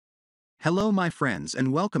Hello my friends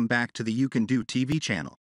and welcome back to the You Can Do TV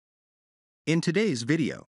channel. In today's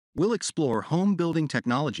video, we'll explore home building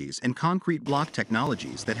technologies and concrete block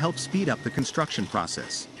technologies that help speed up the construction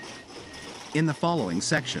process. In the following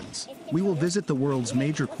sections, we will visit the world's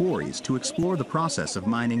major quarries to explore the process of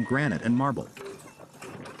mining granite and marble.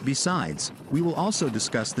 Besides, we will also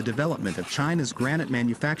discuss the development of China's granite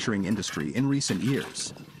manufacturing industry in recent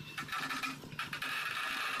years.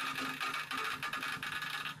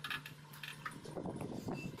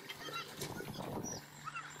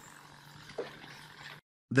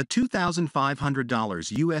 The $2,500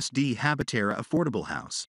 USD Habiterra affordable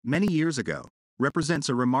house, many years ago, represents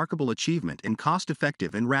a remarkable achievement in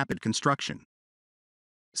cost-effective and rapid construction.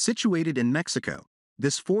 Situated in Mexico,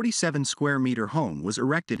 this 47-square-meter home was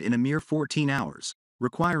erected in a mere 14 hours,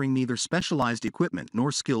 requiring neither specialized equipment nor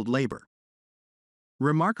skilled labor.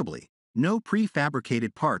 Remarkably, no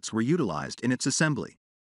prefabricated parts were utilized in its assembly.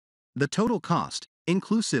 The total cost,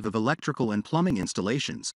 inclusive of electrical and plumbing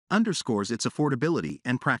installations, underscores its affordability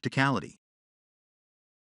and practicality.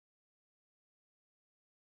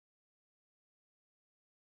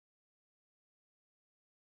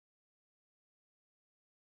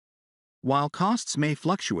 While costs may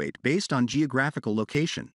fluctuate based on geographical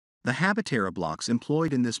location, the Habiterra blocks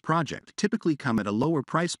employed in this project typically come at a lower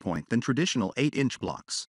price point than traditional 8-inch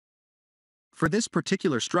blocks. For this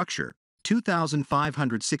particular structure,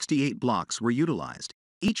 2,568 blocks were utilized,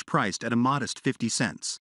 each priced at a modest 50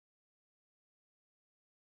 cents.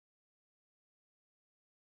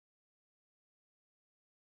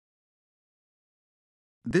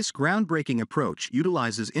 This groundbreaking approach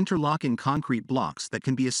utilizes interlocking concrete blocks that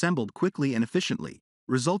can be assembled quickly and efficiently,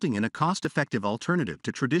 resulting in a cost-effective alternative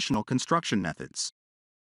to traditional construction methods.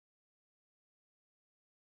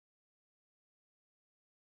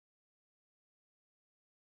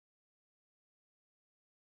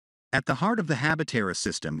 At the heart of the Habiterra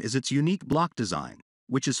system is its unique block design,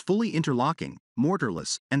 which is fully interlocking,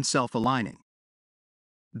 mortarless, and self-aligning.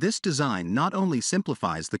 This design not only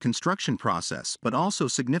simplifies the construction process but also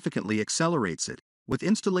significantly accelerates it, with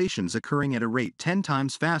installations occurring at a rate 10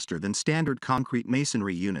 times faster than standard concrete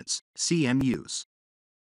masonry units, CMUs.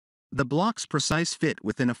 The block's precise fit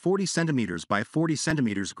within a 40 cm by 40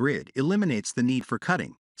 cm grid eliminates the need for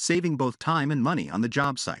cutting, saving both time and money on the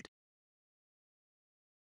job site.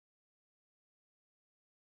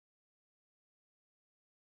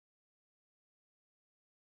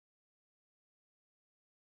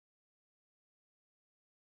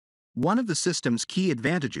 One of the system's key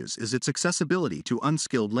advantages is its accessibility to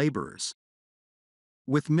unskilled laborers.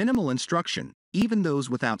 With minimal instruction, even those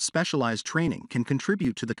without specialized training can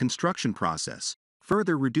contribute to the construction process,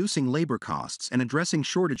 further reducing labor costs and addressing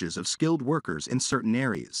shortages of skilled workers in certain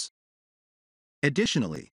areas.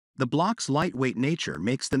 Additionally, the block's lightweight nature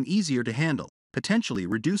makes them easier to handle, potentially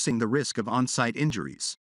reducing the risk of on-site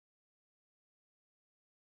injuries.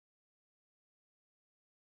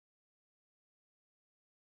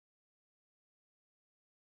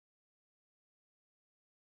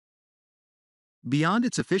 Beyond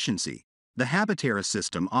its efficiency, the Habiterra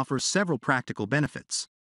system offers several practical benefits.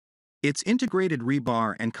 Its integrated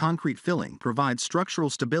rebar and concrete filling provides structural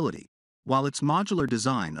stability, while its modular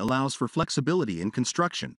design allows for flexibility in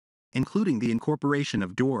construction, including the incorporation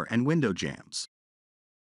of door and window jambs.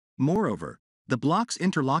 Moreover, the block's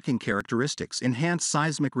interlocking characteristics enhance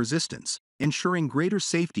seismic resistance, ensuring greater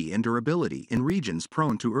safety and durability in regions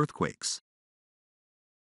prone to earthquakes.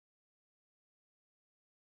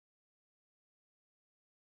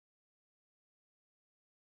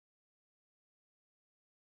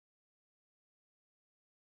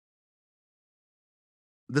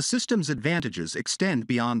 The system's advantages extend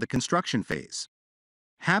beyond the construction phase.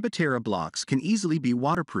 Habiterra blocks can easily be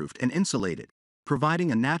waterproofed and insulated,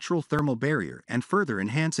 providing a natural thermal barrier and further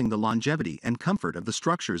enhancing the longevity and comfort of the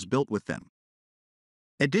structures built with them.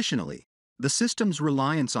 Additionally, the system's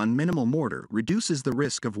reliance on minimal mortar reduces the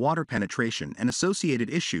risk of water penetration and associated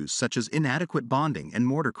issues such as inadequate bonding and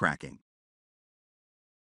mortar cracking.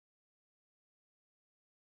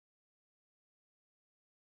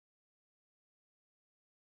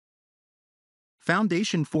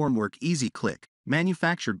 Foundation Formwork Klick,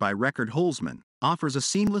 manufactured by Rekord Holzmann, offers a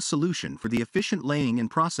seamless solution for the efficient laying and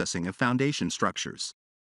processing of foundation structures.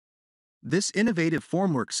 This innovative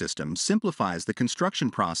formwork system simplifies the construction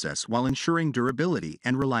process while ensuring durability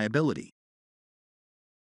and reliability.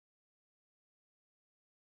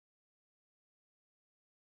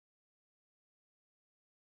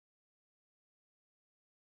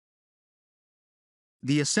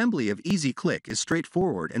 The assembly of Klick is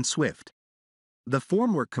straightforward and swift. The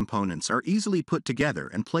formwork components are easily put together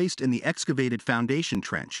and placed in the excavated foundation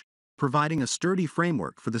trench, providing a sturdy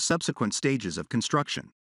framework for the subsequent stages of construction.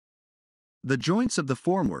 The joints of the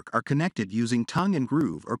formwork are connected using tongue and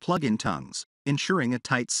groove or plug-in tongues, ensuring a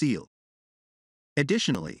tight seal.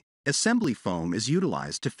 Additionally, assembly foam is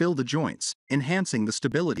utilized to fill the joints, enhancing the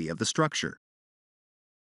stability of the structure.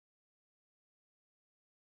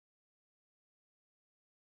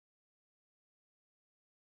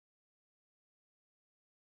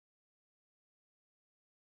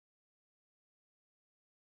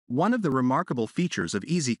 One of the remarkable features of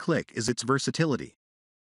Klick is its versatility.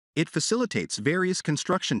 It facilitates various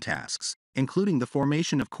construction tasks, including the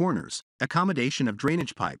formation of corners, accommodation of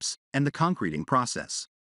drainage pipes, and the concreting process.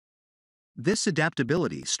 This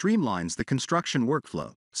adaptability streamlines the construction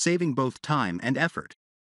workflow, saving both time and effort.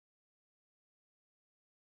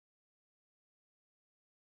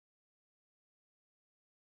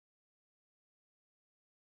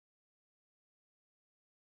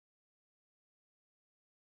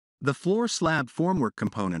 The floor slab formwork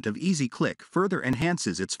component of Klick further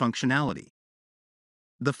enhances its functionality.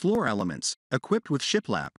 The floor elements, equipped with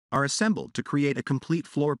shiplap, are assembled to create a complete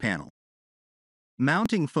floor panel.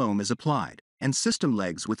 Mounting foam is applied, and system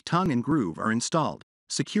legs with tongue and groove are installed,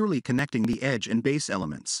 securely connecting the edge and base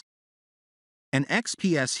elements. An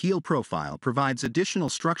XPS heel profile provides additional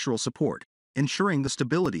structural support, ensuring the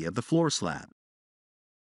stability of the floor slab.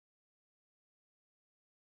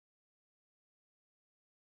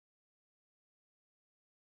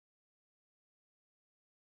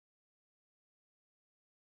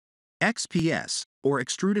 XPS, or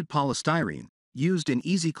extruded polystyrene, used in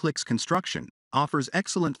Klick's construction, offers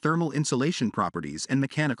excellent thermal insulation properties and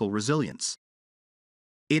mechanical resilience.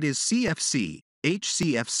 It is CFC,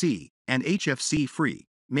 HCFC, and HFC free,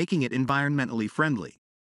 making it environmentally friendly.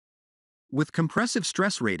 With compressive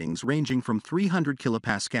stress ratings ranging from 300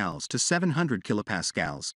 kPa to 700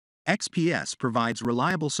 kPa, XPS provides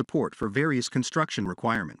reliable support for various construction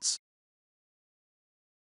requirements.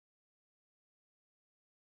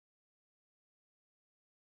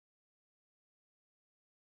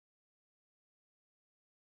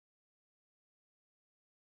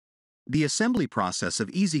 The assembly process of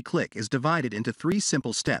Klick is divided into 3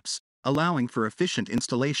 simple steps, allowing for efficient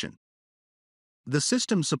installation. The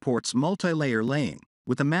system supports multi-layer laying,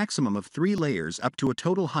 with a maximum of 3 layers up to a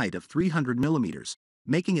total height of 300 mm,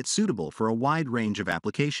 making it suitable for a wide range of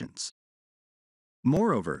applications.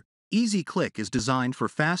 Moreover, Klick is designed for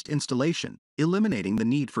fast installation, eliminating the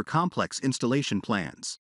need for complex installation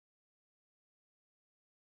plans.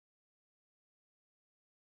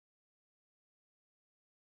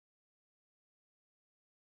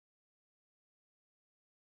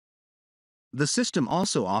 The system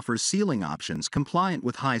also offers sealing options compliant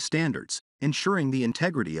with high standards, ensuring the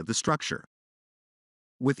integrity of the structure.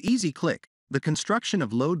 With Klick, the construction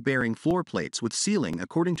of load-bearing floor plates with sealing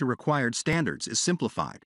according to required standards is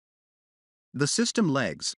simplified. The system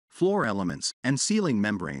legs, floor elements, and sealing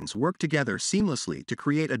membranes work together seamlessly to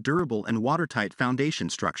create a durable and watertight foundation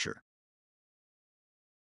structure.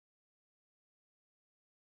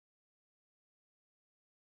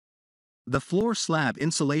 The floor slab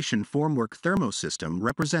insulation formwork Thermo system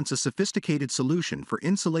represents a sophisticated solution for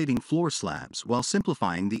insulating floor slabs while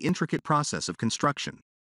simplifying the intricate process of construction.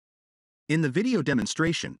 In the video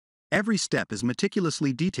demonstration, every step is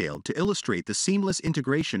meticulously detailed to illustrate the seamless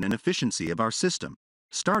integration and efficiency of our system,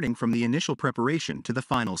 starting from the initial preparation to the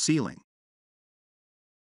final sealing.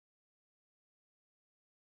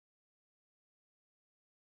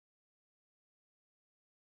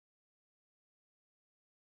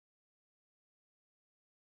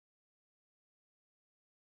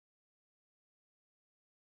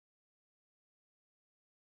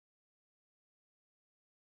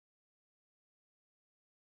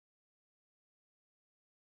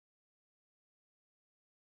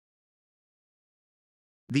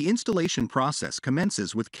 The installation process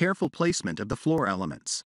commences with careful placement of the floor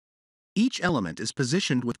elements. Each element is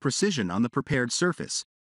positioned with precision on the prepared surface,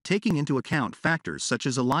 taking into account factors such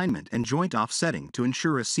as alignment and joint offsetting to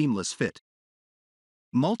ensure a seamless fit.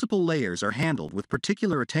 Multiple layers are handled with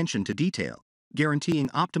particular attention to detail, guaranteeing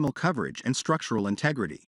optimal coverage and structural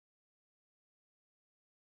integrity.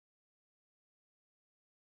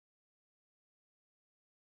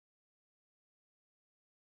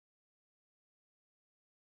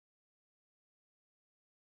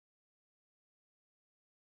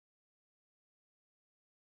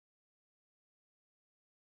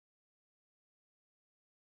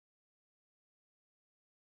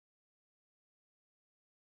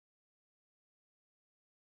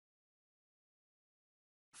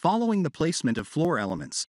 Following the placement of floor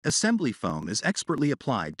elements, assembly foam is expertly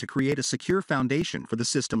applied to create a secure foundation for the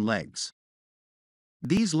system legs.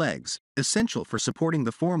 These legs, essential for supporting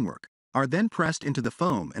the formwork, are then pressed into the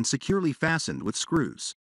foam and securely fastened with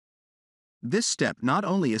screws. This step not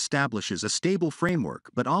only establishes a stable framework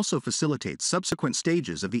but also facilitates subsequent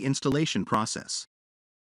stages of the installation process.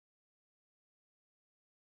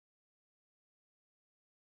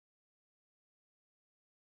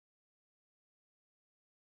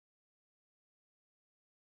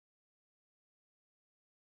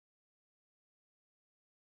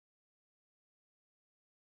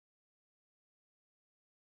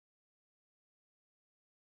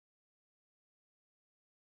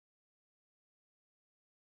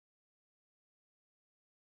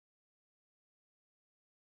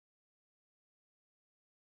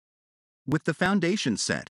 With the foundation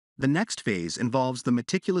set, the next phase involves the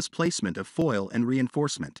meticulous placement of foil and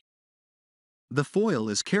reinforcement. The foil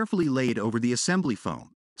is carefully laid over the assembly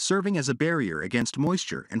foam, serving as a barrier against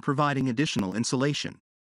moisture and providing additional insulation.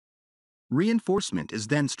 Reinforcement is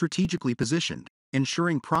then strategically positioned,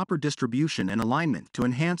 ensuring proper distribution and alignment to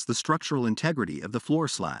enhance the structural integrity of the floor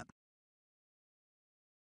slab.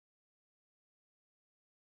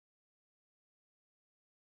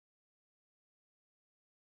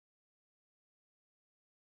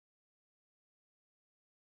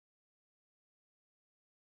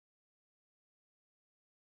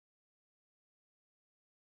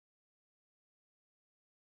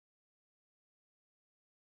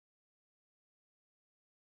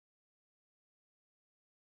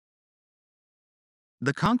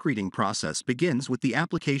 The concreting process begins with the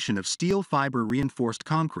application of steel fiber reinforced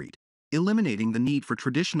concrete, eliminating the need for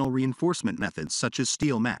traditional reinforcement methods such as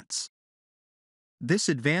steel mats. This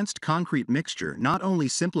advanced concrete mixture not only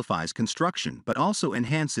simplifies construction but also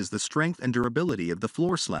enhances the strength and durability of the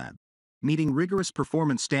floor slab, meeting rigorous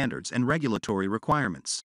performance standards and regulatory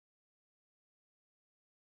requirements.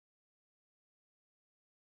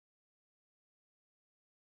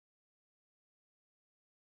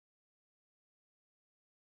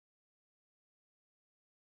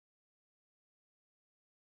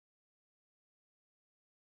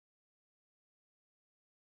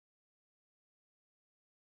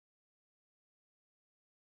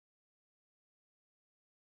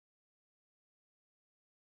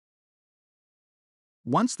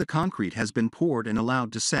 Once the concrete has been poured and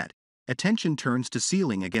allowed to set, attention turns to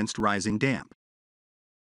sealing against rising damp.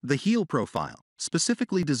 The heel profile,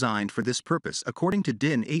 specifically designed for this purpose according to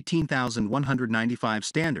DIN 18195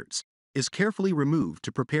 standards, is carefully removed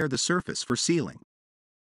to prepare the surface for sealing.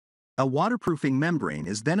 A waterproofing membrane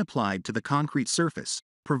is then applied to the concrete surface,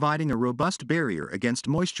 providing a robust barrier against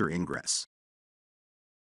moisture ingress.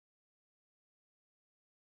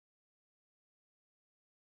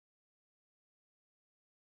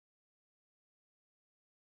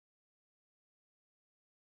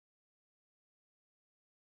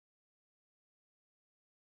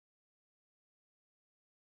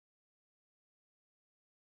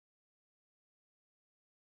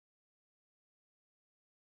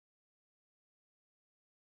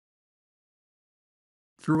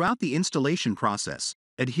 Throughout the installation process,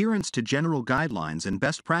 adherence to general guidelines and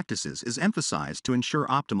best practices is emphasized to ensure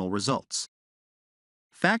optimal results.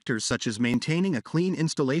 Factors such as maintaining a clean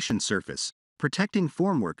installation surface, protecting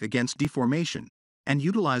formwork against deformation, and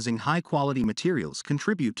utilizing high-quality materials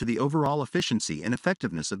contribute to the overall efficiency and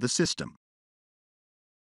effectiveness of the system.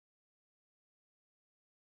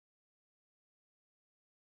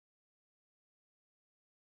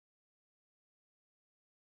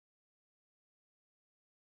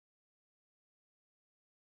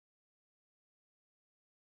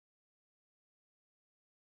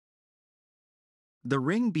 The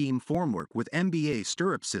ring beam formwork with MBA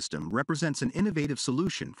stirrup system represents an innovative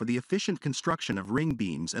solution for the efficient construction of ring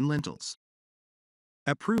beams and lintels.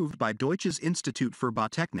 Approved by Deutsches Institut für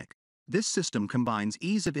Bautechnik, this system combines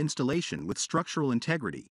ease of installation with structural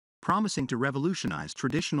integrity, promising to revolutionize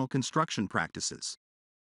traditional construction practices.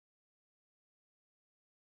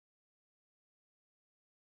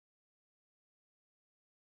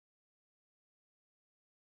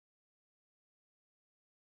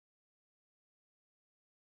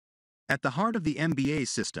 At the heart of the MBA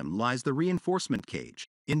system lies the reinforcement cage,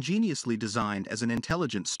 ingeniously designed as an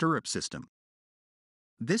intelligent stirrup system.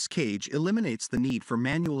 This cage eliminates the need for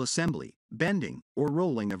manual assembly, bending, or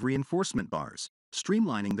rolling of reinforcement bars,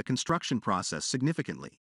 streamlining the construction process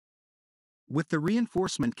significantly. With the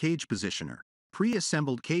reinforcement cage positioner,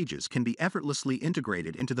 pre-assembled cages can be effortlessly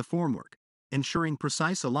integrated into the formwork, ensuring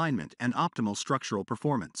precise alignment and optimal structural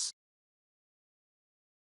performance.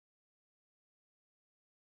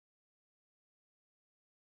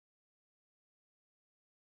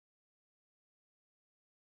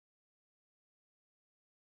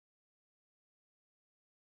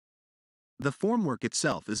 The formwork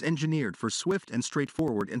itself is engineered for swift and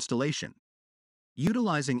straightforward installation.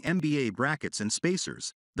 Utilizing MBA brackets and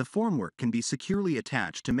spacers, the formwork can be securely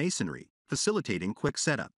attached to masonry, facilitating quick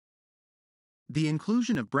setup. The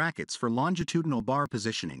inclusion of brackets for longitudinal bar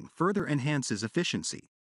positioning further enhances efficiency,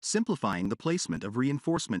 simplifying the placement of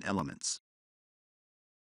reinforcement elements.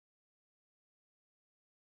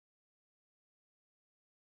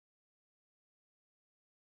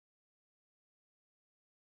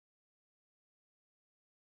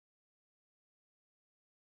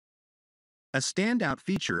 A standout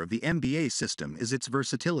feature of the MBA system is its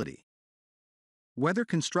versatility. Whether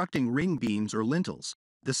constructing ring beams or lintels,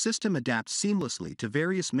 the system adapts seamlessly to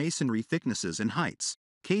various masonry thicknesses and heights,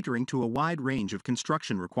 catering to a wide range of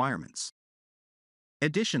construction requirements.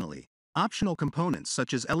 Additionally, optional components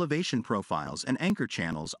such as elevation profiles and anchor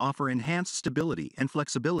channels offer enhanced stability and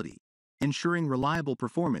flexibility, ensuring reliable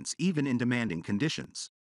performance even in demanding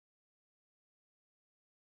conditions.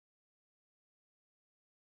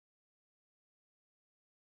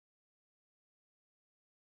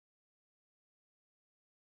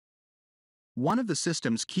 One of the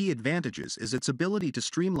system's key advantages is its ability to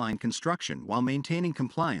streamline construction while maintaining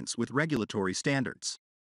compliance with regulatory standards.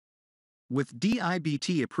 With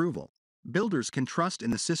DIBT approval, builders can trust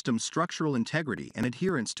in the system's structural integrity and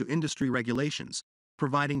adherence to industry regulations,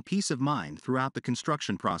 providing peace of mind throughout the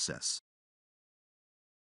construction process.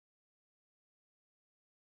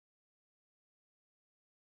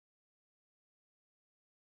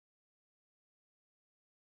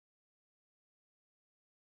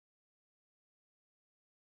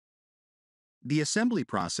 The assembly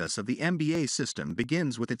process of the MBA system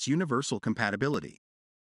begins with its universal compatibility.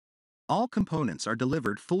 All components are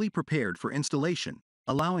delivered fully prepared for installation,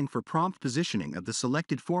 allowing for prompt positioning of the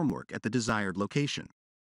selected formwork at the desired location.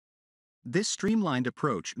 This streamlined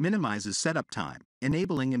approach minimizes setup time,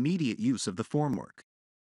 enabling immediate use of the formwork.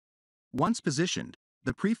 Once positioned,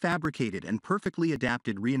 the prefabricated and perfectly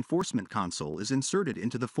adapted reinforcement console is inserted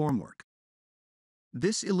into the formwork.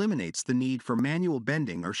 This eliminates the need for manual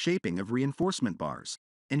bending or shaping of reinforcement bars,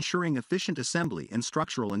 ensuring efficient assembly and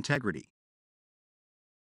structural integrity.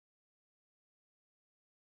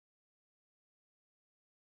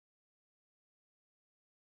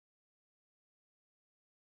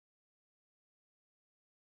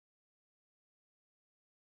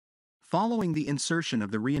 Following the insertion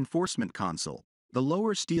of the reinforcement console, the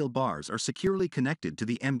lower steel bars are securely connected to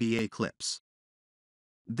the MBA clips.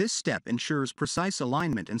 This step ensures precise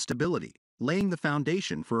alignment and stability, laying the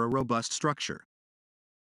foundation for a robust structure.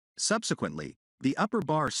 Subsequently, the upper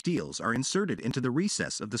bar steels are inserted into the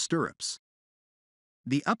recess of the stirrups.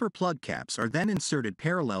 The upper plug caps are then inserted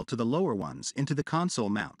parallel to the lower ones into the console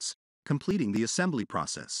mounts, completing the assembly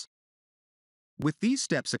process. With these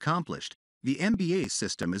steps accomplished, the MBA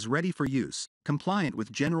system is ready for use, compliant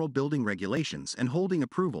with general building regulations and holding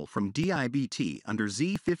approval from DIBT under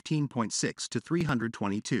Z15.6 to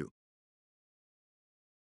 322.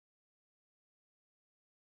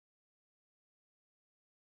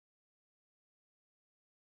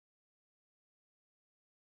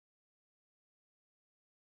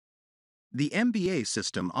 The MBA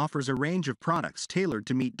system offers a range of products tailored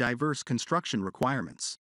to meet diverse construction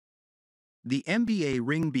requirements. The MBA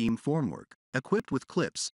ring beam formwork, equipped with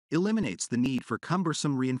clips, eliminates the need for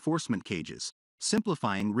cumbersome reinforcement cages,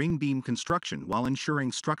 simplifying ring beam construction while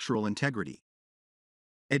ensuring structural integrity.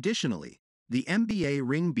 Additionally, the MBA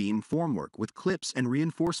ring beam formwork with clips and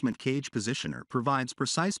reinforcement cage positioner provides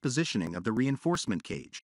precise positioning of the reinforcement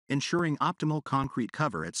cage, ensuring optimal concrete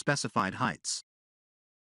cover at specified heights.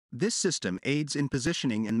 This system aids in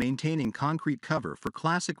positioning and maintaining concrete cover for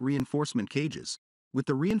classic reinforcement cages, with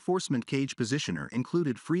the reinforcement cage positioner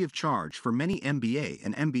included free of charge for many MBA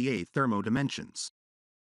and MBA Thermo dimensions.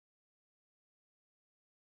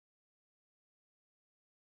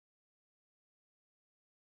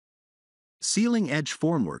 Sealing edge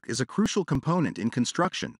formwork is a crucial component in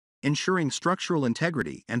construction, ensuring structural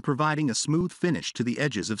integrity and providing a smooth finish to the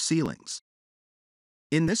edges of ceilings.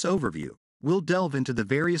 In this overview, we'll delve into the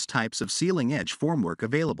various types of sealing edge formwork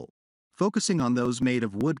available, focusing on those made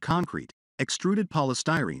of wood concrete, extruded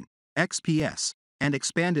polystyrene, XPS, and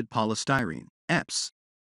expanded polystyrene, EPS.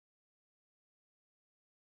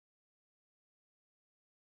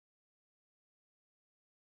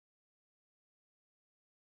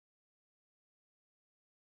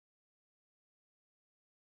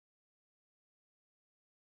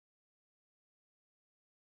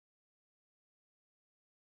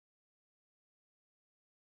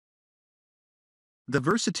 The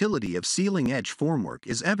versatility of sealing edge formwork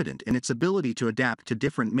is evident in its ability to adapt to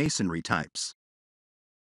different masonry types.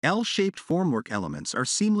 L-shaped formwork elements are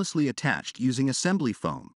seamlessly attached using assembly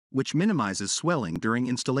foam, which minimizes swelling during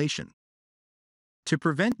installation. To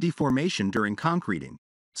prevent deformation during concreting,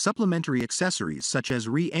 supplementary accessories such as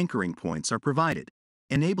re-anchoring points are provided,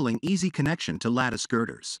 enabling easy connection to lattice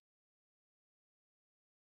girders.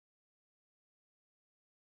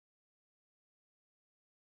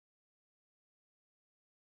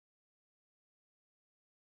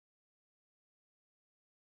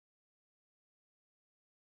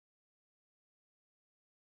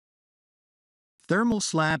 Thermal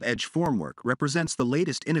slab edge formwork represents the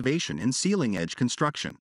latest innovation in ceiling edge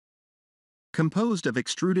construction. Composed of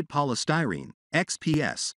extruded polystyrene,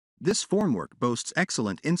 XPS, this formwork boasts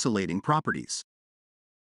excellent insulating properties.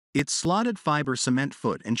 Its slotted fiber cement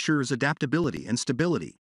foot ensures adaptability and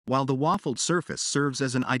stability, while the waffled surface serves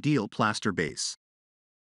as an ideal plaster base.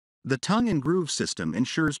 The tongue and groove system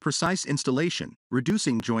ensures precise installation,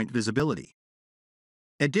 reducing joint visibility.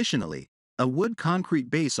 Additionally, a wood concrete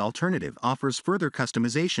base alternative offers further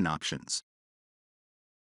customization options.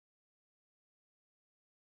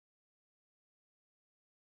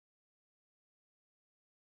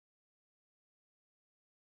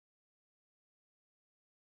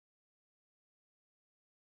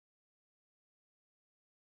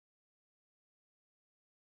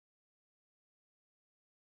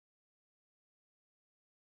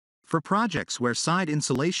 For projects where side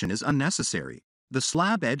insulation is unnecessary, the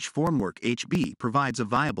slab edge formwork HB provides a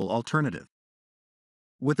viable alternative.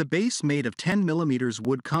 With a base made of 10 mm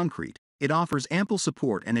wood concrete, it offers ample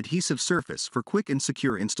support and adhesive surface for quick and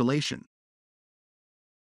secure installation.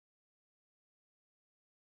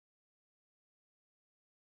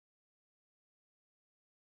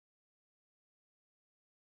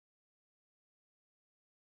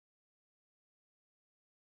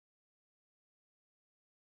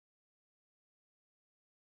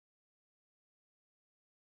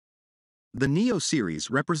 The Neo series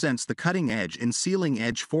represents the cutting edge in ceiling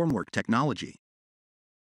edge formwork technology.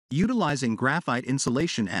 Utilizing graphite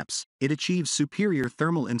insulation EPS, it achieves superior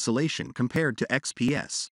thermal insulation compared to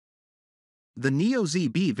XPS. The Neo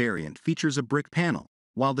ZB variant features a brick panel,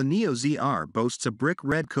 while the Neo ZR boasts a brick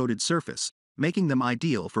red coated surface, making them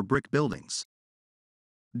ideal for brick buildings.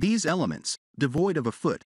 These elements, devoid of a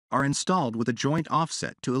foot, are installed with a joint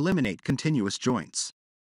offset to eliminate continuous joints.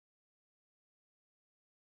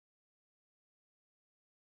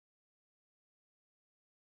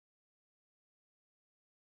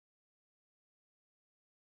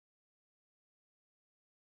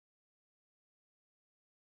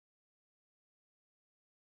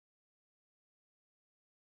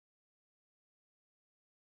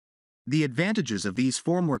 The advantages of these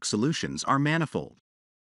formwork solutions are manifold.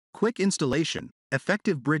 Quick installation,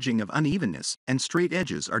 effective bridging of unevenness, and straight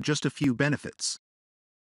edges are just a few benefits.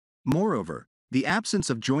 Moreover, the absence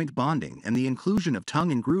of joint bonding and the inclusion of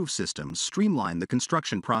tongue and groove systems streamline the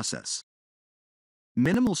construction process.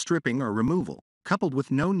 Minimal stripping or removal, coupled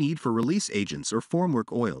with no need for release agents or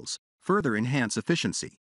formwork oils, further enhance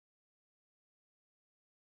efficiency.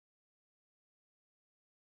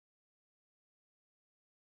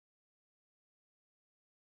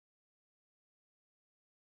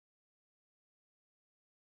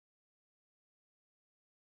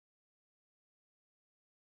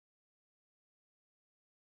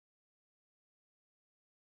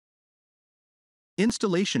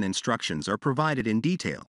 Installation instructions are provided in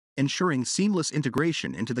detail, ensuring seamless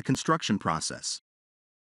integration into the construction process.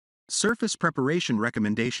 Surface preparation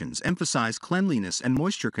recommendations emphasize cleanliness and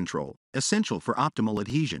moisture control, essential for optimal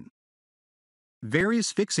adhesion.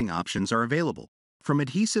 Various fixing options are available, from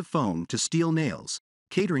adhesive foam to steel nails,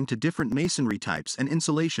 catering to different masonry types and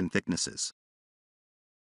insulation thicknesses.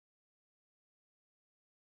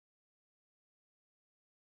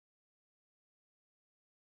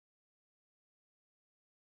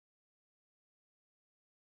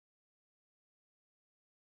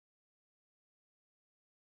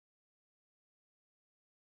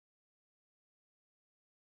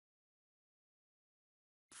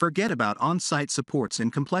 Forget about on-site supports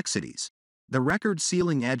and complexities. The Rekord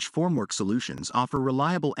ceiling edge formwork solutions offer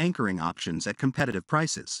reliable anchoring options at competitive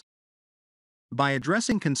prices. By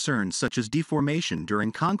addressing concerns such as deformation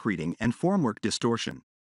during concreting and formwork distortion,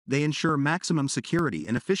 they ensure maximum security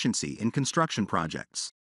and efficiency in construction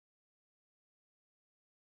projects.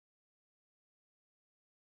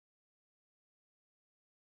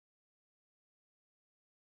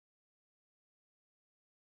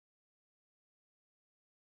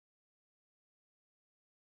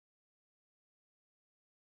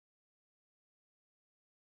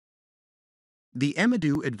 The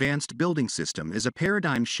EMMEDUE Advanced Building System is a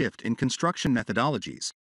paradigm shift in construction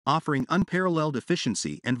methodologies, offering unparalleled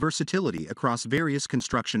efficiency and versatility across various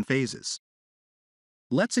construction phases.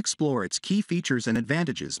 Let's explore its key features and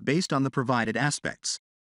advantages based on the provided aspects.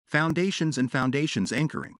 Foundations and foundations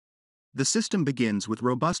anchoring. The system begins with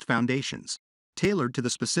robust foundations, tailored to the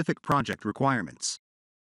specific project requirements.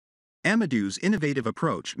 EMMEDUE's innovative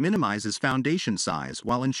approach minimizes foundation size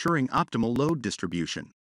while ensuring optimal load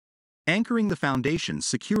distribution. Anchoring the foundations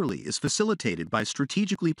securely is facilitated by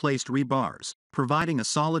strategically placed rebars, providing a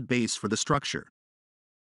solid base for the structure.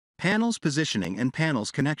 Panels positioning and panels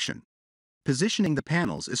connection. Positioning the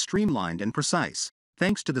panels is streamlined and precise,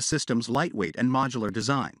 thanks to the system's lightweight and modular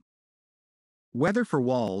design. Whether for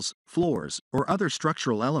walls, floors, or other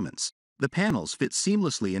structural elements, the panels fit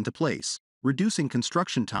seamlessly into place, reducing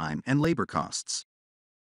construction time and labor costs.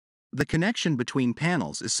 The connection between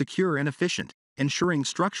panels is secure and efficient, ensuring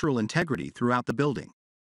structural integrity throughout the building.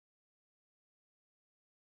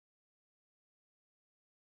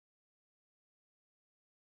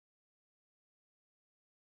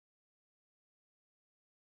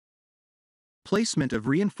 Placement of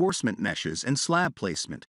reinforcement meshes and slab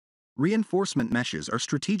placement. Reinforcement meshes are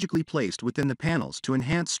strategically placed within the panels to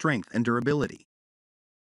enhance strength and durability.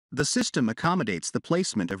 The system accommodates the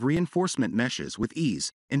placement of reinforcement meshes with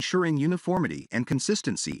ease, ensuring uniformity and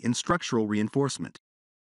consistency in structural reinforcement.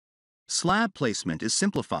 Slab placement is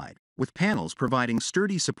simplified, with panels providing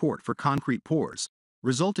sturdy support for concrete pours,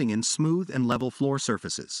 resulting in smooth and level floor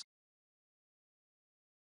surfaces.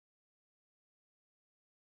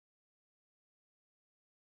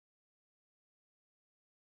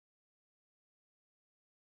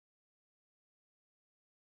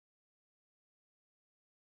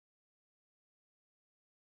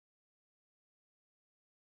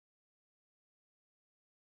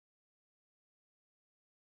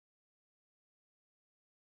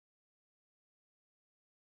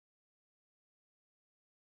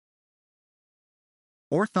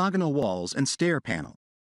 Orthogonal walls and stair panel.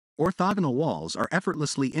 Orthogonal walls are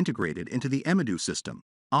effortlessly integrated into the EMMEDUE system,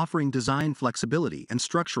 offering design flexibility and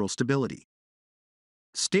structural stability.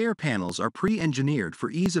 Stair panels are pre-engineered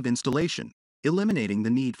for ease of installation, eliminating the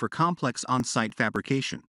need for complex on-site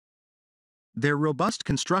fabrication. Their robust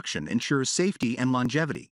construction ensures safety and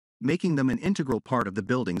longevity, making them an integral part of the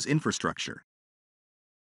building's infrastructure.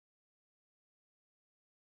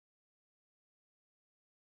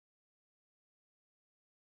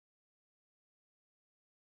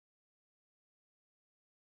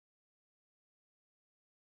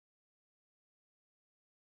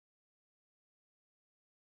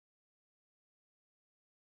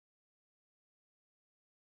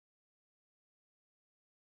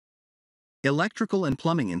 Electrical and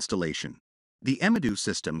plumbing installation. The EMMEDUE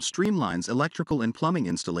system streamlines electrical and plumbing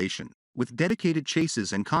installation, with dedicated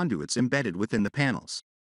chases and conduits embedded within the panels.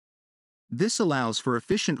 This allows for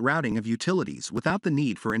efficient routing of utilities without the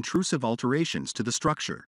need for intrusive alterations to the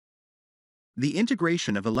structure. The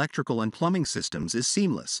integration of electrical and plumbing systems is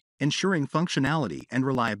seamless, ensuring functionality and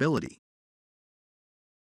reliability.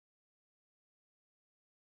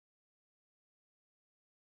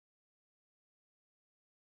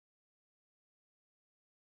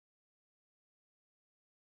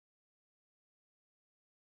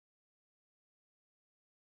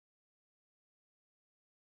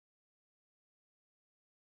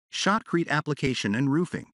 Shotcrete application and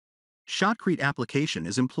roofing. Shotcrete application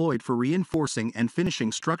is employed for reinforcing and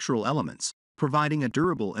finishing structural elements, providing a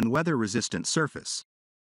durable and weather-resistant surface.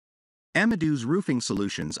 EMMEDUE's roofing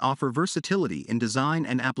solutions offer versatility in design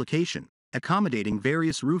and application, accommodating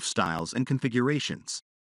various roof styles and configurations.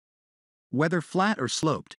 Whether flat or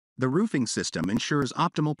sloped, the roofing system ensures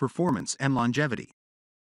optimal performance and longevity.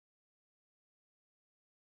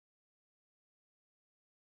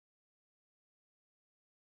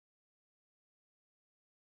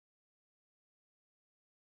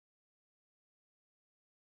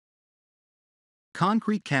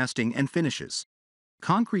 Concrete casting and finishes.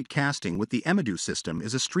 Concrete casting with the EMMEDUE system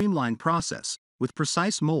is a streamlined process, with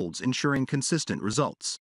precise molds ensuring consistent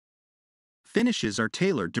results. Finishes are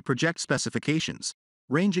tailored to project specifications,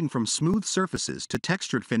 ranging from smooth surfaces to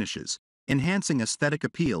textured finishes, enhancing aesthetic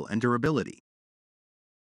appeal and durability.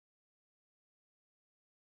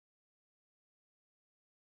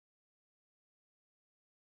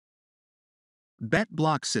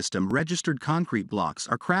 BetBlok System registered concrete blocks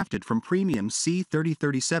are crafted from premium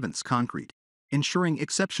C3037 concrete, ensuring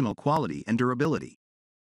exceptional quality and durability.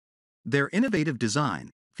 Their innovative design,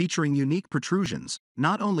 featuring unique protrusions,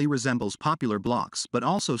 not only resembles popular blocks but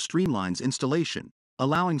also streamlines installation,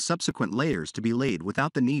 allowing subsequent layers to be laid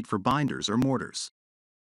without the need for binders or mortars.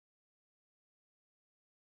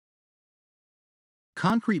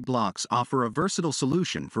 Concrete blocks offer a versatile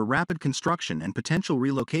solution for rapid construction and potential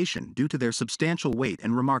relocation due to their substantial weight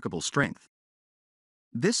and remarkable strength.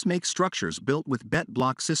 This makes structures built with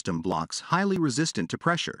BetBlok System blocks highly resistant to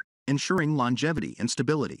pressure, ensuring longevity and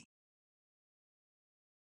stability.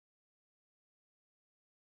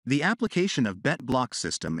 The application of BetBlok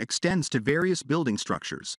System extends to various building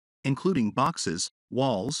structures, including boxes,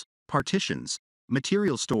 walls, partitions,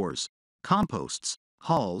 material stores, composts,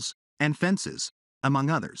 halls, and fences,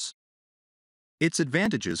 among others. Its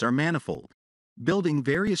advantages are manifold: building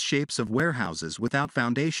various shapes of warehouses without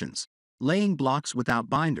foundations, laying blocks without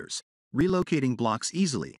binders, relocating blocks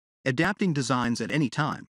easily, adapting designs at any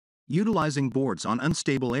time, utilizing boards on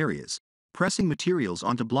unstable areas, pressing materials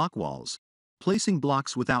onto block walls, placing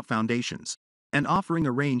blocks without foundations, and offering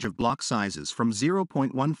a range of block sizes from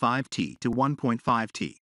 0.15 t to 1.5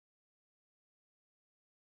 t.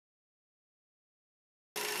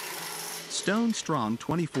 Stone Strong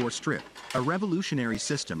 24 Strip, a revolutionary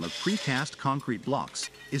system of precast concrete blocks,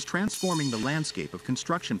 is transforming the landscape of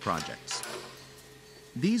construction projects.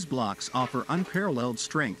 These blocks offer unparalleled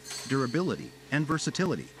strength, durability, and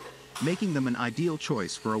versatility, making them an ideal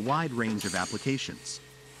choice for a wide range of applications.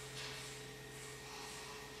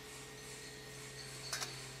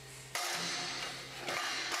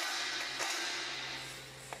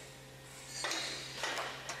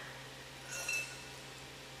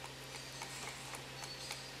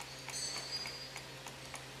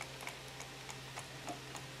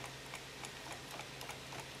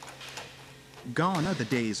 Gone are the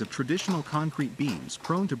days of traditional concrete beams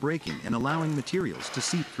prone to breaking and allowing materials to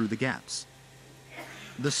seep through the gaps.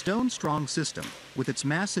 The Stone Strong system, with its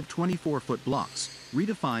massive 24-foot blocks,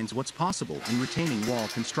 redefines what's possible in retaining wall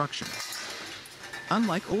construction.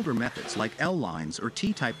 Unlike older methods like L-lines or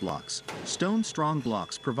T-type blocks, Stone Strong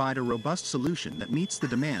blocks provide a robust solution that meets the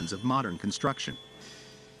demands of modern construction.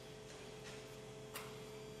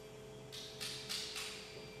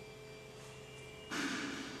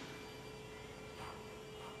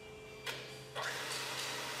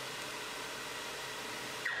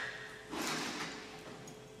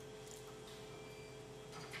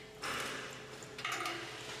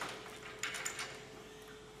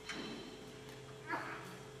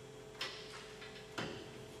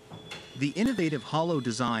 The innovative hollow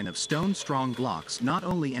design of Stone Strong blocks not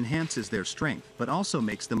only enhances their strength but also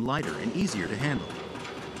makes them lighter and easier to handle.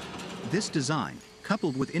 This design,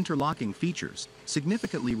 coupled with interlocking features,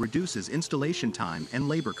 significantly reduces installation time and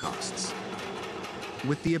labor costs.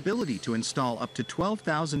 With the ability to install up to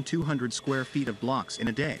 12,200 square feet of blocks in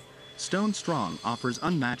a day, Stone Strong offers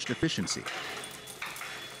unmatched efficiency.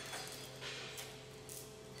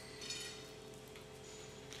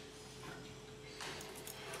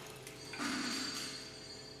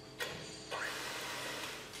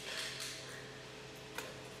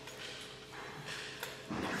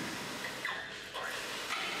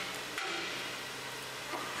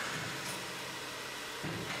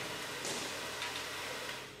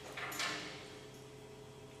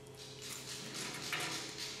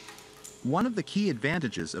 One of the key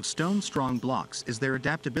advantages of Stone Strong blocks is their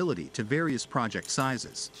adaptability to various project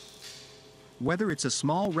sizes. Whether it's a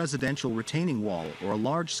small residential retaining wall or a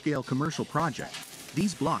large-scale commercial project,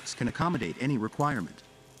 these blocks can accommodate any requirement.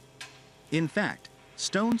 In fact,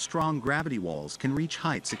 Stone Strong gravity walls can reach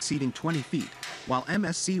heights exceeding 20 feet, while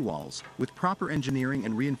MSC walls, with proper engineering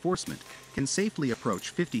and reinforcement, can safely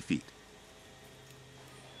approach 50 feet.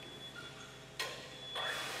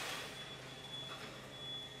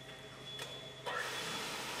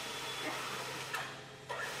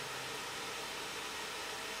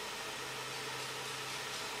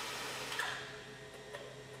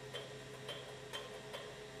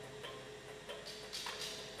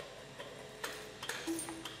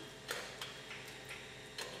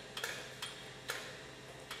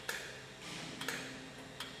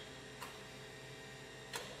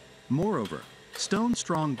 Moreover, Stone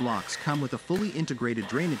Strong blocks come with a fully integrated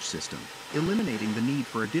drainage system, eliminating the need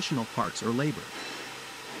for additional parts or labor.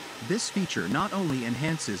 This feature not only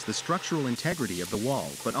enhances the structural integrity of the wall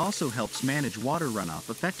but also helps manage water runoff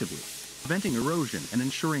effectively, preventing erosion and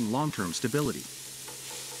ensuring long-term stability.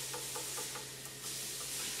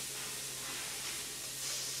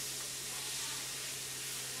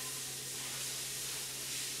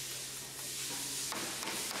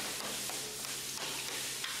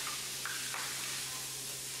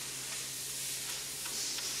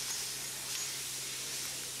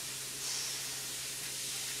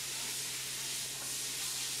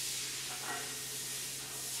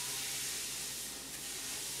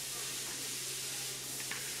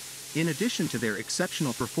 In addition to their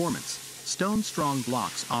exceptional performance, Stone Strong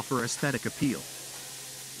blocks offer aesthetic appeal.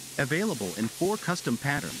 Available in 4 custom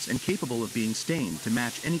patterns and capable of being stained to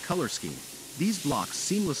match any color scheme, these blocks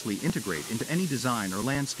seamlessly integrate into any design or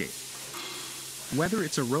landscape. Whether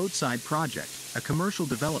it's a roadside project, a commercial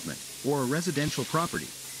development, or a residential property,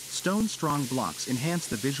 stone-strong blocks enhance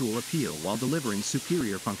the visual appeal while delivering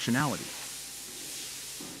superior functionality.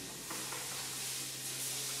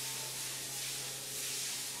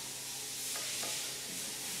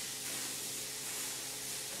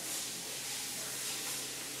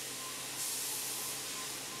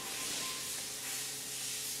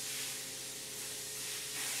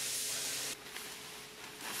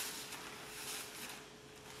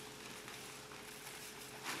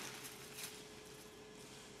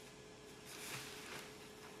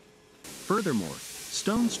 Furthermore,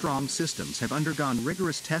 stone-strong systems have undergone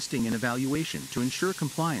rigorous testing and evaluation to ensure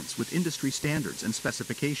compliance with industry standards and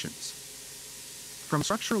specifications. From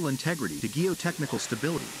structural integrity to geotechnical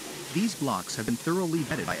stability, these blocks have been thoroughly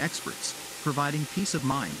vetted by experts, providing peace of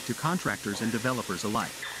mind to contractors and developers alike.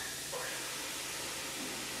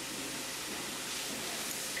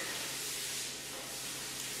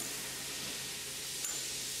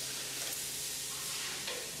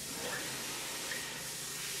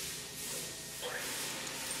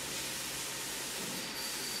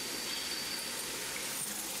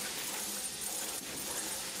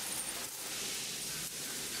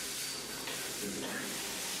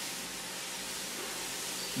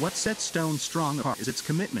 What sets stone strong apart is its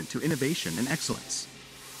commitment to innovation and excellence.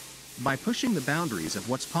 By pushing the boundaries of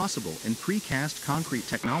what's possible in precast concrete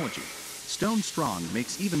technology, Stone Strong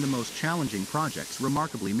makes even the most challenging projects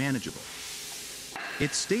remarkably manageable.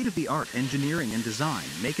 Its state-of-the-art engineering and design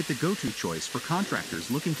make it the go-to choice for contractors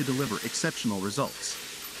looking to deliver exceptional results.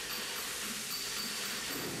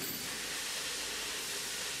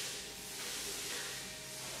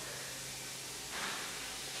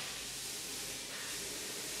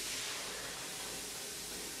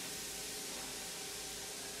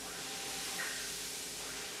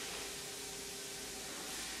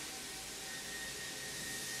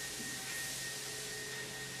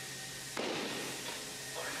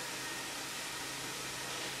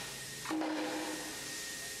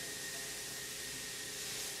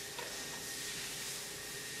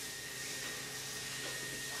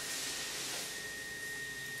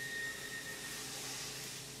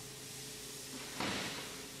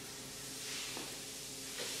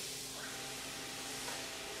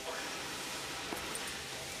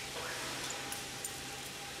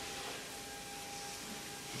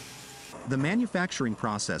 The manufacturing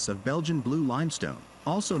process of Belgian blue limestone,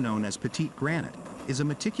 also known as petite granite, is a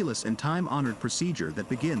meticulous and time-honored procedure that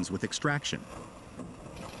begins with extraction.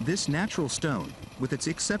 This natural stone, with its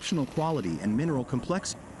exceptional quality and mineral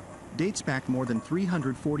complexity, dates back more than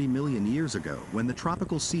 340 million years ago when the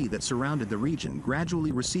tropical sea that surrounded the region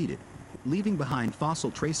gradually receded, leaving behind fossil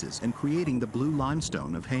traces and creating the blue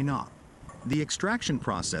limestone of Hainaut. The extraction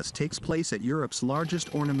process takes place at Europe's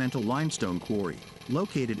largest ornamental limestone quarry,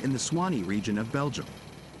 located in the Swanee region of Belgium.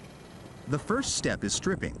 The first step is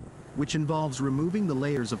stripping, which involves removing the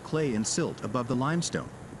layers of clay and silt above the limestone,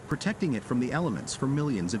 protecting it from the elements for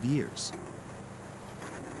millions of years.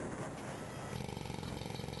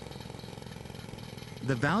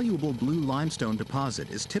 The valuable blue limestone deposit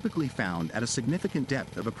is typically found at a significant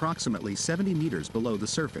depth of approximately 70 meters below the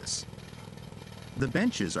surface. The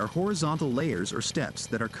benches are horizontal layers or steps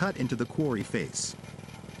that are cut into the quarry face.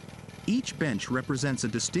 Each bench represents a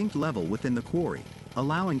distinct level within the quarry,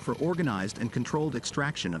 allowing for organized and controlled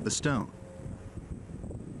extraction of the stone.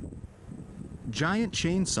 Giant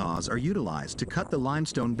chainsaws are utilized to cut the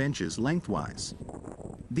limestone benches lengthwise.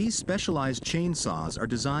 These specialized chainsaws are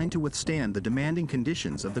designed to withstand the demanding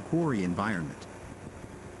conditions of the quarry environment.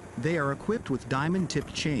 They are equipped with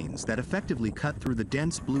diamond-tipped chains that effectively cut through the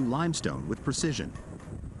dense blue limestone with precision.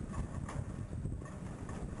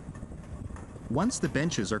 Once the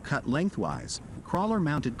benches are cut lengthwise,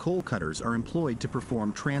 crawler-mounted coal cutters are employed to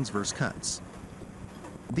perform transverse cuts.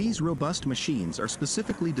 These robust machines are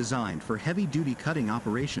specifically designed for heavy-duty cutting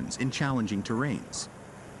operations in challenging terrains.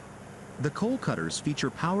 The coal cutters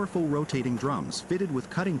feature powerful rotating drums fitted with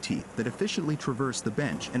cutting teeth that efficiently traverse the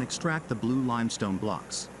bench and extract the blue limestone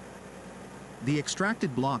blocks. The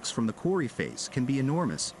extracted blocks from the quarry face can be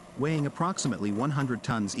enormous, weighing approximately 100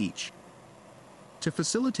 tons each. To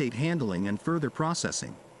facilitate handling and further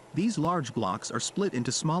processing, these large blocks are split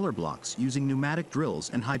into smaller blocks using pneumatic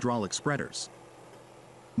drills and hydraulic spreaders.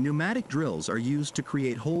 Pneumatic drills are used to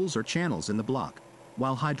create holes or channels in the block,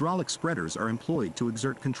 while hydraulic spreaders are employed to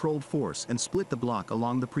exert controlled force and split the block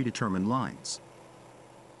along the predetermined lines.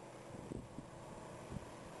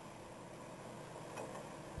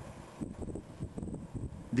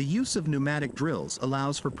 The use of pneumatic drills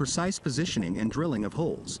allows for precise positioning and drilling of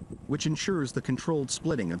holes, which ensures the controlled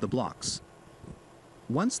splitting of the blocks.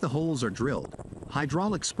 Once the holes are drilled,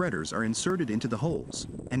 hydraulic spreaders are inserted into the holes,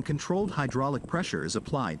 and controlled hydraulic pressure is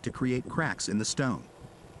applied to create cracks in the stone.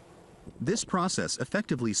 This process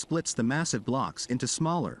effectively splits the massive blocks into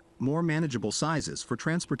smaller, more manageable sizes for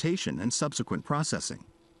transportation and subsequent processing.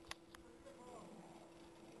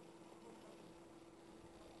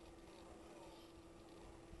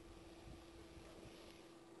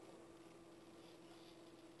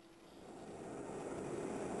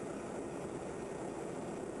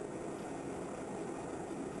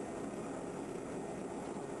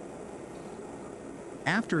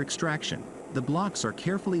 After extraction, the blocks are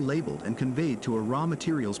carefully labeled and conveyed to a raw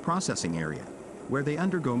materials processing area, where they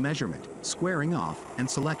undergo measurement, squaring off, and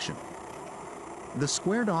selection. The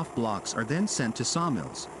squared-off blocks are then sent to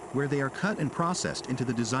sawmills, where they are cut and processed into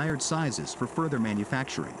the desired sizes for further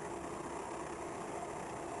manufacturing.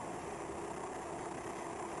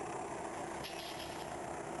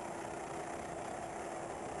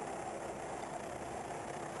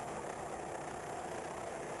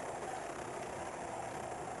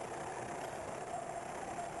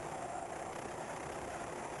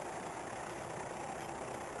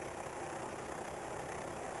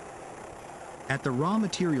 At the raw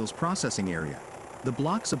materials processing area, the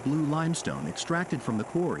blocks of blue limestone extracted from the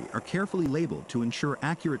quarry are carefully labeled to ensure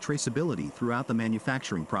accurate traceability throughout the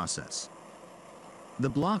manufacturing process. The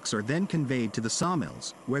blocks are then conveyed to the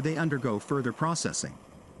sawmills, where they undergo further processing.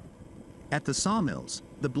 At the sawmills,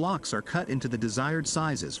 the blocks are cut into the desired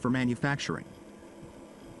sizes for manufacturing.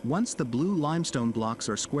 Once the blue limestone blocks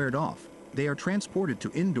are squared off, they are transported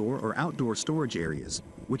to indoor or outdoor storage areas,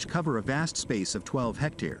 which cover a vast space of 12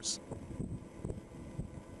 hectares.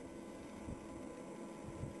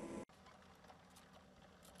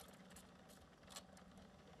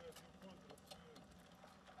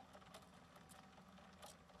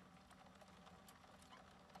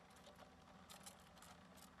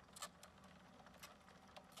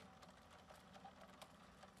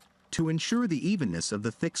 To ensure the evenness of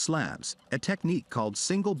the thick slabs, a technique called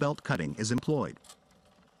single belt cutting is employed.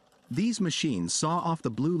 These machines saw off the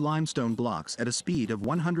blue limestone blocks at a speed of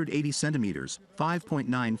 180 centimeters,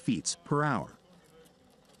 5.9 feet per hour.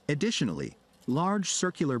 Additionally, large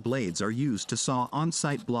circular blades are used to saw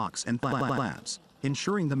on-site blocks and slabs,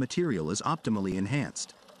 ensuring the material is optimally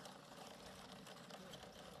enhanced.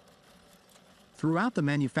 Throughout the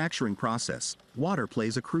manufacturing process, water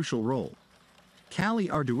plays a crucial role. Cali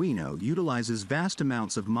Arduino utilizes vast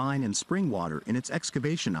amounts of mine and spring water in its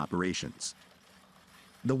excavation operations.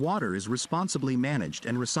 The water is responsibly managed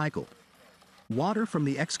and recycled. Water from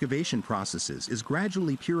the excavation processes is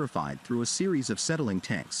gradually purified through a series of settling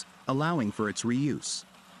tanks, allowing for its reuse.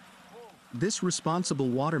 This responsible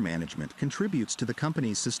water management contributes to the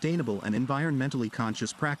company's sustainable and environmentally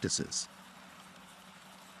conscious practices.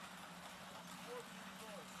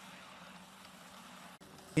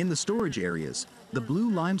 In the storage areas, the blue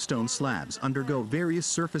limestone slabs undergo various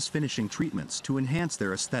surface finishing treatments to enhance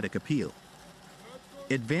their aesthetic appeal.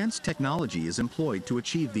 Advanced technology is employed to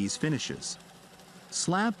achieve these finishes.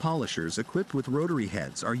 Slab polishers equipped with rotary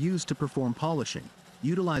heads are used to perform polishing,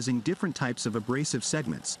 utilizing different types of abrasive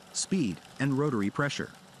segments, speed, and rotary pressure.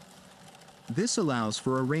 This allows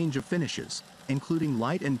for a range of finishes, including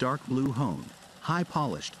light and dark blue honed, high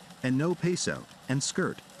polished, and no peso, and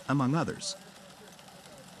skirt, among others.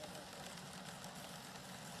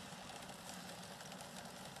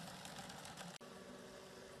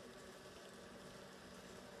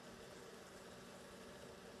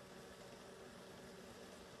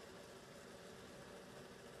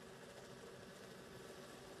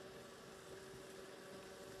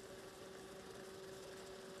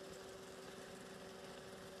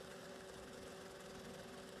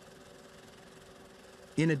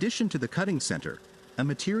 In addition to the cutting center, a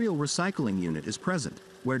material recycling unit is present,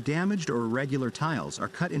 where damaged or irregular tiles are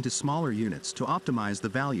cut into smaller units to optimize the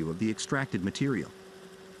value of the extracted material.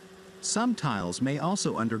 Some tiles may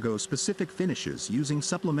also undergo specific finishes using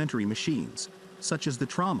supplementary machines, such as the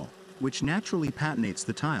trommel, which naturally patinates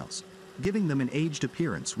the tiles, giving them an aged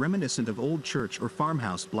appearance reminiscent of old church or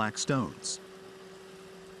farmhouse black stones.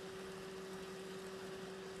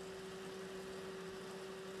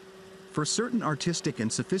 For certain artistic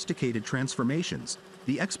and sophisticated transformations,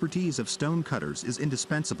 the expertise of stone cutters is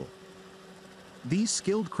indispensable. These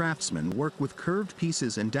skilled craftsmen work with curved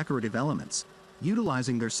pieces and decorative elements,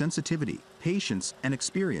 utilizing their sensitivity, patience, and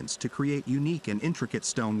experience to create unique and intricate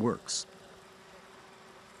stone works.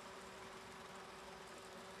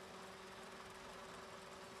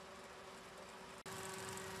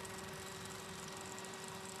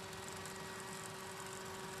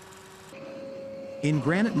 In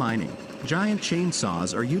granite mining, giant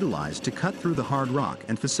chainsaws are utilized to cut through the hard rock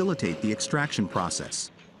and facilitate the extraction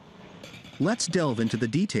process. Let's delve into the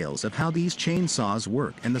details of how these chainsaws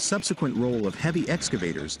work and the subsequent role of heavy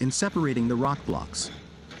excavators in separating the rock blocks.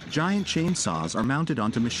 Giant chainsaws are mounted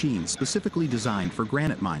onto machines specifically designed for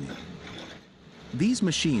granite mining. These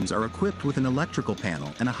machines are equipped with an electrical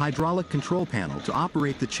panel and a hydraulic control panel to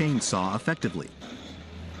operate the chainsaw effectively.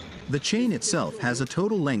 The chain itself has a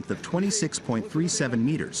total length of 26.37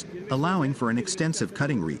 meters, allowing for an extensive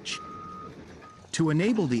cutting reach. To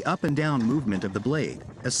enable the up and down movement of the blade,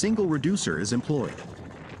 a single reducer is employed.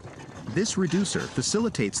 This reducer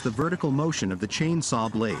facilitates the vertical motion of the chainsaw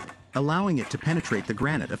blade, allowing it to penetrate the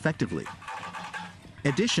granite effectively.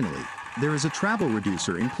 Additionally, there is a travel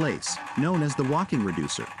reducer in place, known as the walking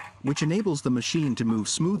reducer, which enables the machine to move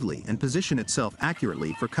smoothly and position itself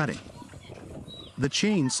accurately for cutting. The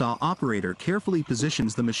chainsaw operator carefully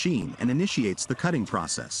positions the machine and initiates the cutting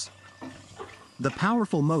process. The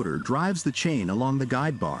powerful motor drives the chain along the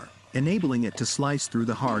guide bar, enabling it to slice through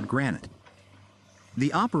the hard granite.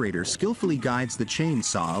 The operator skillfully guides the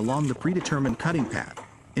chainsaw along the predetermined cutting path,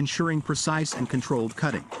 ensuring precise and controlled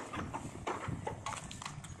cutting.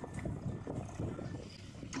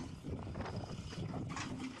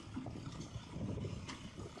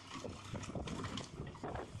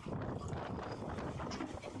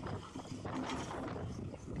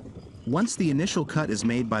 Once the initial cut is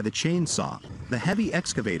made by the chainsaw, the heavy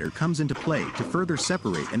excavator comes into play to further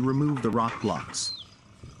separate and remove the rock blocks.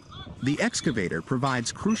 The excavator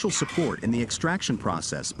provides crucial support in the extraction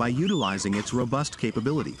process by utilizing its robust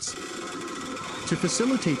capabilities. To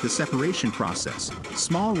facilitate the separation process,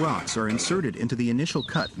 small rocks are inserted into the initial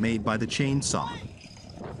cut made by the chainsaw.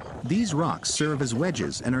 These rocks serve as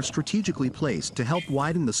wedges and are strategically placed to help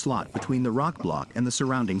widen the slot between the rock block and the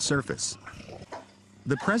surrounding surface.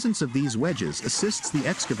 The presence of these wedges assists the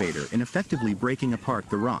excavator in effectively breaking apart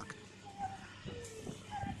the rock.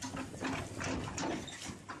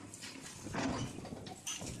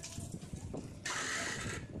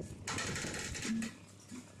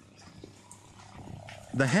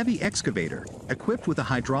 The heavy excavator, equipped with a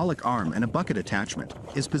hydraulic arm and a bucket attachment,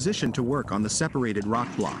 is positioned to work on the separated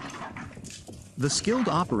rock block. The skilled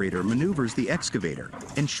operator maneuvers the excavator,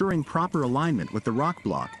 ensuring proper alignment with the rock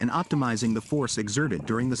block and optimizing the force exerted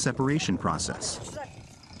during the separation process.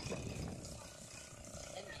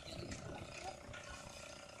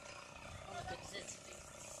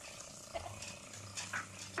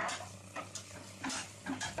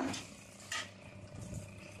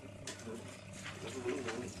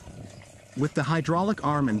 With the hydraulic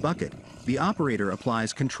arm and bucket, the operator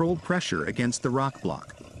applies controlled pressure against the rock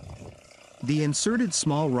block. The inserted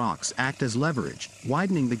small rocks act as leverage,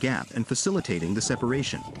 widening the gap and facilitating the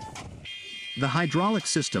separation. The hydraulic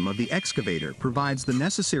system of the excavator provides the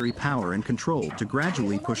necessary power and control to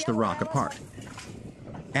gradually push the rock apart.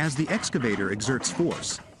 As the excavator exerts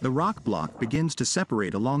force, the rock block begins to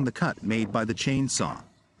separate along the cut made by the chainsaw.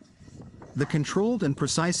 The controlled and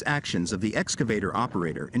precise actions of the excavator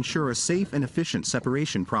operator ensure a safe and efficient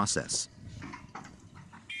separation process.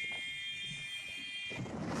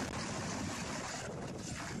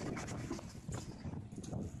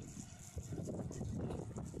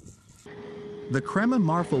 The Crema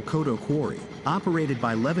Marfil Coto quarry, operated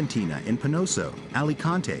by Levantina in Penoso,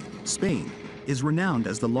 Alicante, Spain, is renowned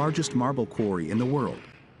as the largest marble quarry in the world.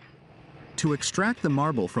 To extract the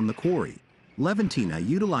marble from the quarry, Levantina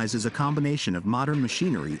utilizes a combination of modern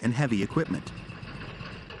machinery and heavy equipment.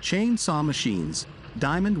 Chainsaw machines,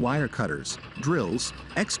 diamond wire cutters, drills,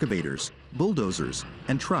 excavators, bulldozers,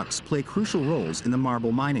 and trucks play crucial roles in the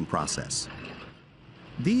marble mining process.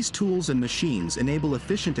 These tools and machines enable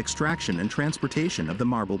efficient extraction and transportation of the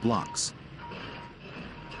marble blocks.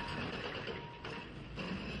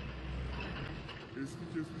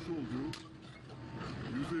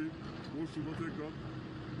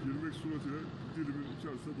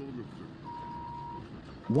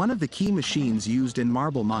 One of the key machines used in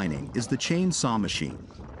marble mining is the chainsaw machine.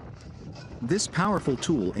 This powerful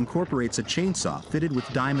tool incorporates a chainsaw fitted with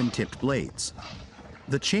diamond-tipped blades.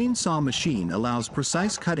 The chainsaw machine allows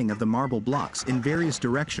precise cutting of the marble blocks in various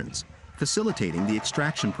directions, facilitating the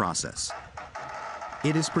extraction process.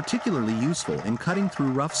 It is particularly useful in cutting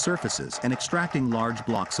through rough surfaces and extracting large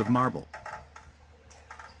blocks of marble.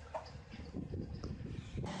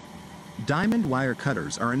 Diamond wire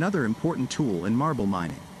cutters are another important tool in marble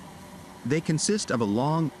mining. They consist of a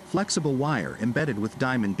long, flexible wire embedded with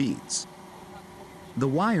diamond beads. The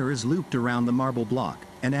wire is looped around the marble block,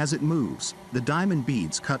 and as it moves, the diamond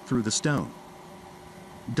beads cut through the stone.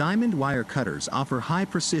 Diamond wire cutters offer high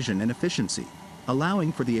precision and efficiency,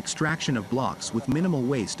 allowing for the extraction of blocks with minimal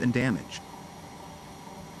waste and damage.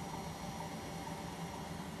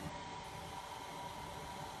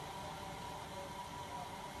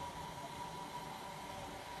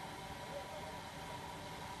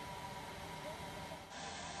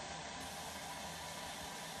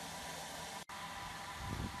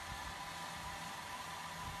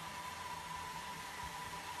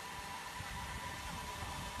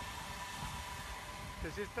 Se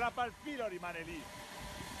si strappa il filo rimane lì.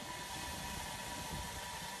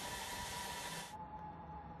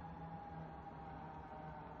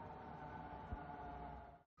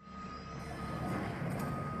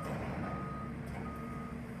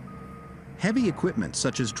 Heavy equipment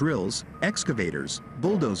such as drills, excavators,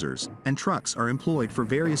 bulldozers, and trucks are employed for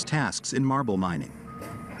various tasks in marble mining.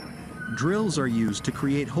 Drills are used to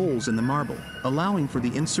create holes in the marble, allowing for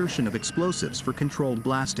the insertion of explosives for controlled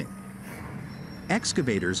blasting.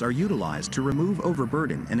 Excavators are utilized to remove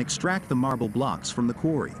overburden and extract the marble blocks from the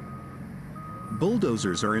quarry.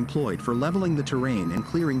 Bulldozers are employed for leveling the terrain and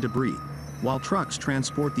clearing debris, while trucks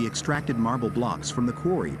transport the extracted marble blocks from the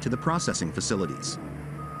quarry to the processing facilities.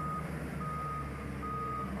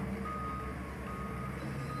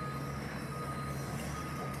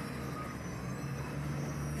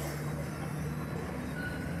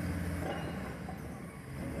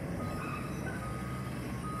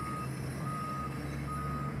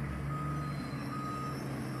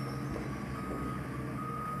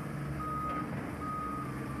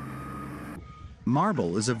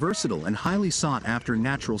 Marble is a versatile and highly sought-after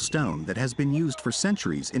natural stone that has been used for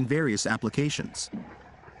centuries in various applications.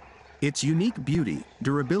 Its unique beauty,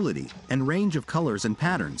 durability, and range of colors and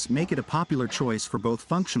patterns make it a popular choice for both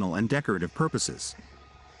functional and decorative purposes.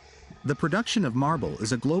 The production of marble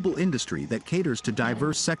is a global industry that caters to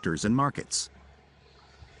diverse sectors and markets.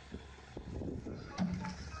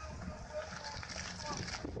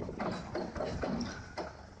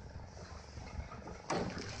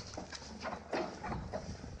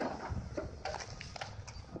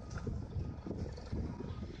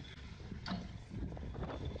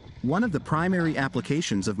 One of the primary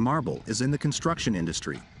applications of marble is in the construction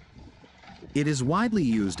industry. It is widely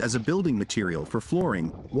used as a building material for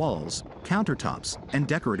flooring, walls, countertops, and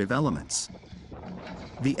decorative elements.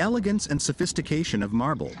 The elegance and sophistication of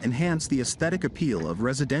marble enhance the aesthetic appeal of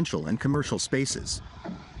residential and commercial spaces.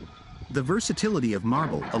 The versatility of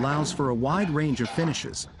marble allows for a wide range of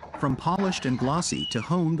finishes, from polished and glossy to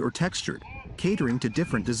honed or textured, catering to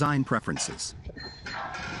different design preferences.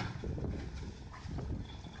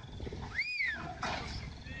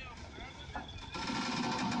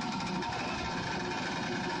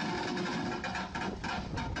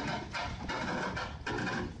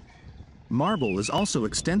 Marble is also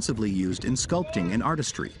extensively used in sculpting and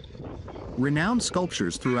artistry. Renowned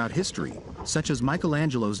sculptures throughout history, such as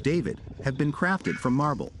Michelangelo's David, have been crafted from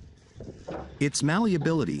marble. Its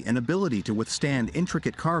malleability and ability to withstand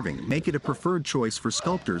intricate carving make it a preferred choice for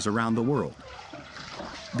sculptors around the world.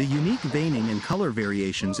 The unique veining and color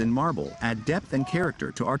variations in marble add depth and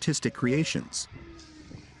character to artistic creations.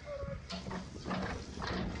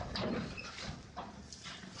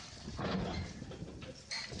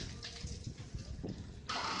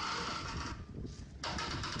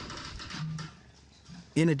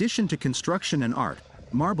 In addition to construction and art,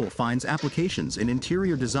 marble finds applications in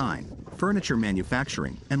interior design, furniture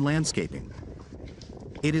manufacturing, and landscaping.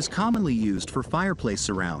 It is commonly used for fireplace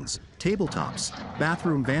surrounds, tabletops,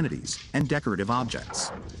 bathroom vanities, and decorative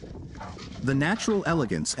objects. The natural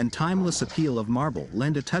elegance and timeless appeal of marble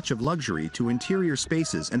lend a touch of luxury to interior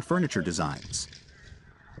spaces and furniture designs.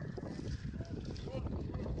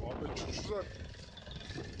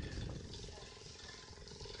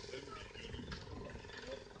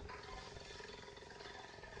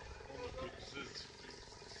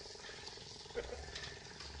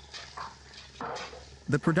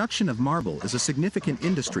 The production of marble is a significant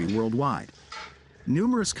industry worldwide.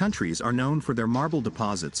 Numerous countries are known for their marble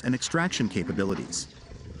deposits and extraction capabilities.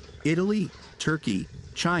 Italy, Turkey,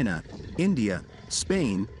 China, India,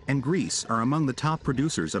 Spain, and Greece are among the top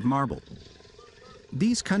producers of marble.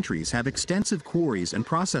 These countries have extensive quarries and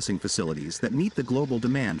processing facilities that meet the global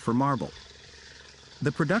demand for marble.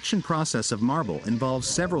 The production process of marble involves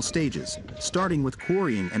several stages, starting with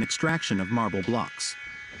quarrying and extraction of marble blocks.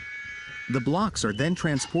 The blocks are then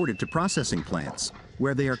transported to processing plants,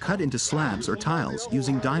 where they are cut into slabs or tiles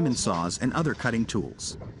using diamond saws and other cutting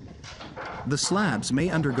tools. The slabs may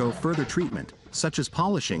undergo further treatment, such as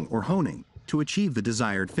polishing or honing, to achieve the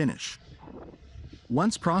desired finish.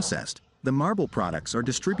 Once processed, the marble products are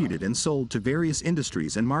distributed and sold to various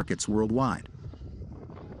industries and markets worldwide.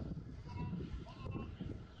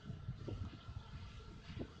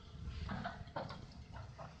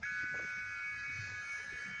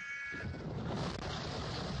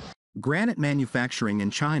 Granite manufacturing in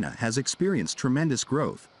China has experienced tremendous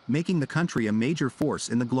growth, making the country a major force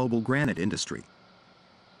in the global granite industry.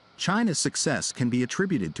 China's success can be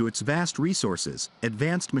attributed to its vast resources,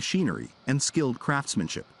 advanced machinery, and skilled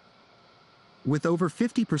craftsmanship. With over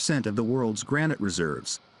 50% of the world's granite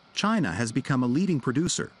reserves, China has become a leading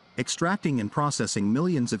producer, extracting and processing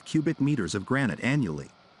millions of cubic meters of granite annually.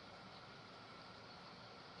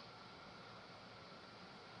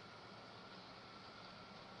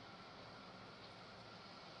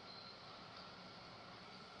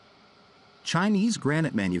 Chinese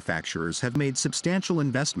granite manufacturers have made substantial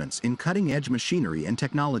investments in cutting-edge machinery and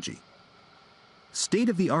technology.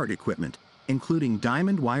 State-of-the-art equipment, including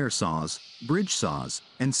diamond wire saws, bridge saws,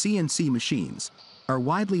 and CNC machines, are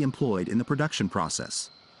widely employed in the production process.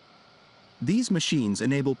 These machines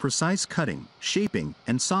enable precise cutting, shaping,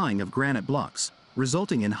 and sawing of granite blocks,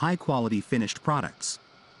 resulting in high-quality finished products.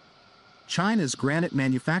 China's granite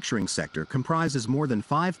manufacturing sector comprises more than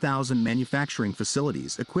 5,000 manufacturing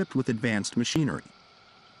facilities equipped with advanced machinery.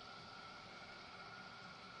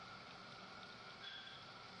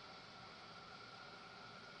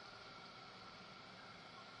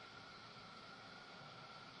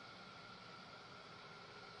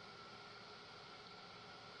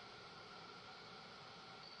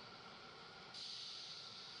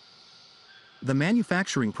 The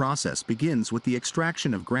manufacturing process begins with the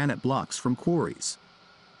extraction of granite blocks from quarries.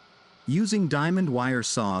 Using diamond wire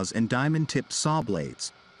saws and diamond-tipped saw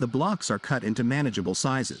blades, the blocks are cut into manageable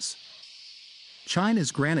sizes.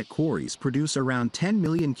 China's granite quarries produce around 10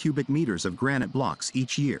 million cubic meters of granite blocks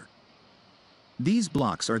each year. These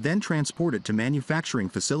blocks are then transported to manufacturing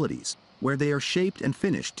facilities, where they are shaped and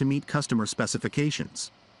finished to meet customer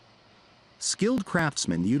specifications. Skilled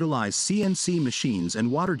craftsmen utilize CNC machines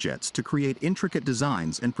and water jets to create intricate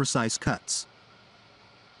designs and precise cuts.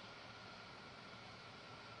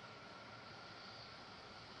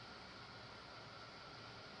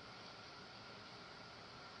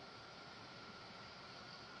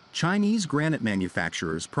 Chinese granite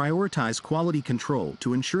manufacturers prioritize quality control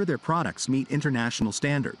to ensure their products meet international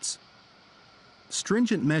standards.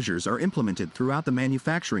 Stringent measures are implemented throughout the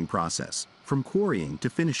manufacturing process, from quarrying to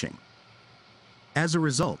finishing. As a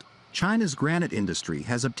result, China's granite industry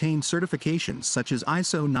has obtained certifications such as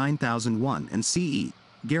ISO 9001 and CE,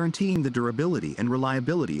 guaranteeing the durability and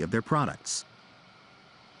reliability of their products.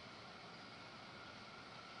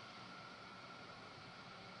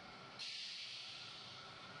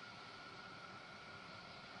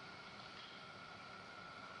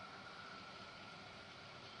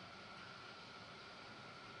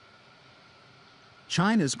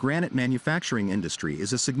 China's granite manufacturing industry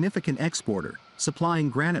is a significant exporter, supplying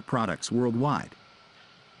granite products worldwide.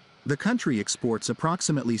 The country exports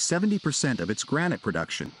approximately 70% of its granite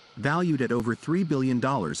production, valued at over $3 billion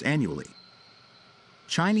annually.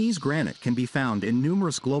 Chinese granite can be found in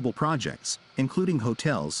numerous global projects, including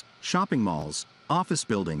hotels, shopping malls, office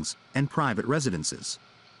buildings, and private residences.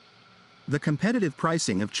 The competitive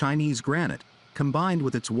pricing of Chinese granite, combined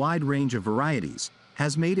with its wide range of varieties,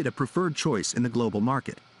 has made it a preferred choice in the global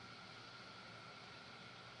market.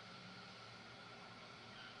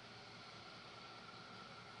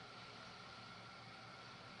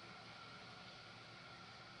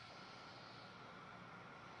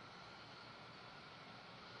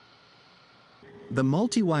 The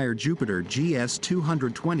multiwire Jupiter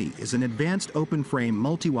GS220 is an advanced open-frame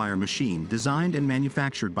multiwire machine designed and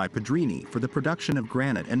manufactured by Pedrini for the production of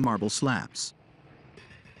granite and marble slabs.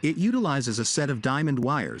 It utilizes a set of diamond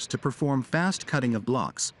wires to perform fast cutting of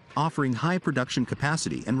blocks, offering high production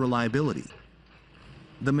capacity and reliability.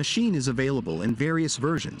 The machine is available in various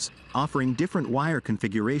versions, offering different wire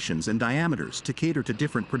configurations and diameters to cater to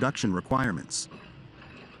different production requirements.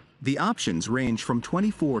 The options range from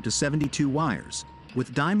 24 to 72 wires,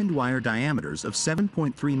 with diamond wire diameters of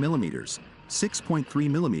 7.3 mm, 6.3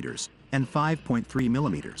 mm, and 5.3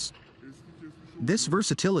 mm. This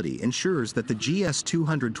versatility ensures that the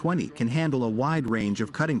GS220 can handle a wide range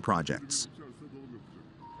of cutting projects.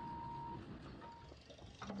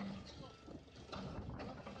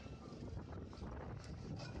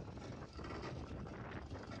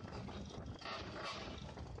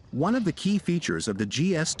 One of the key features of the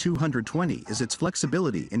GS220 is its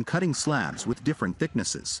flexibility in cutting slabs with different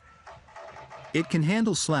thicknesses. It can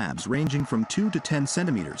handle slabs ranging from 2 to 10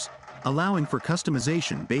 centimeters, allowing for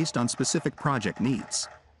customization based on specific project needs.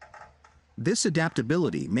 This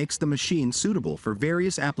adaptability makes the machine suitable for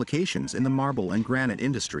various applications in the marble and granite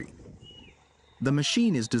industry. The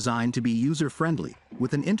machine is designed to be user-friendly,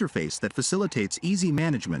 with an interface that facilitates easy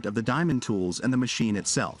management of the diamond tools and the machine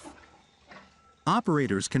itself.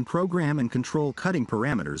 Operators can program and control cutting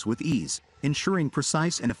parameters with ease, ensuring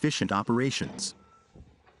precise and efficient operations.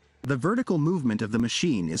 The vertical movement of the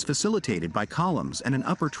machine is facilitated by columns and an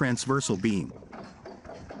upper transversal beam.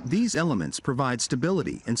 These elements provide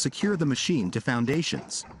stability and secure the machine to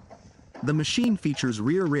foundations. The machine features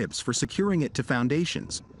rear ribs for securing it to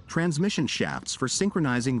foundations, transmission shafts for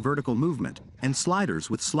synchronizing vertical movement, and sliders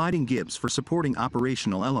with sliding gibs for supporting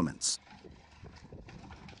operational elements.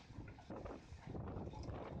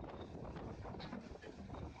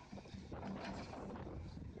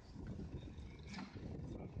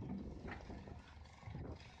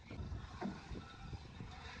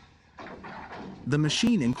 The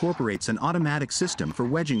machine incorporates an automatic system for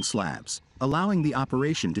wedging slabs, allowing the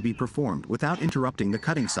operation to be performed without interrupting the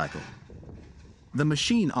cutting cycle. The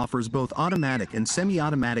machine offers both automatic and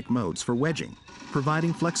semi-automatic modes for wedging,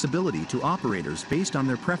 providing flexibility to operators based on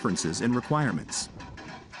their preferences and requirements.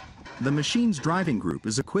 The machine's driving group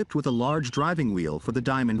is equipped with a large driving wheel for the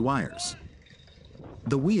diamond wires.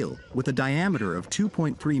 The wheel, with a diameter of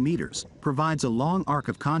 2.3 meters, provides a long arc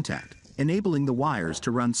of contact, enabling the wires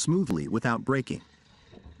to run smoothly without breaking.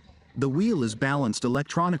 The wheel is balanced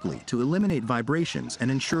electronically to eliminate vibrations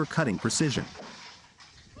and ensure cutting precision.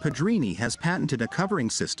 Pedrini has patented a covering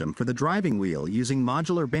system for the driving wheel using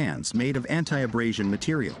modular bands made of anti-abrasion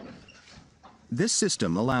material. This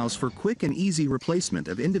system allows for quick and easy replacement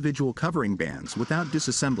of individual covering bands without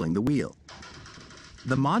disassembling the wheel.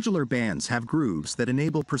 The modular bands have grooves that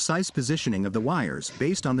enable precise positioning of the wires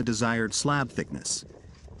based on the desired slab thickness.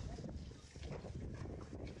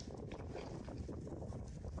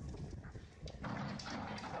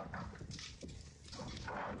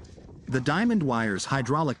 The diamond wire's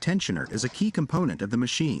hydraulic tensioner is a key component of the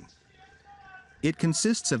machine. It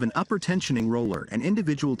consists of an upper tensioning roller and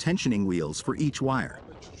individual tensioning wheels for each wire.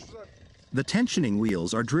 The tensioning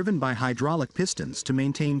wheels are driven by hydraulic pistons to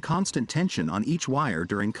maintain constant tension on each wire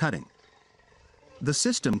during cutting. The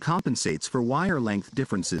system compensates for wire length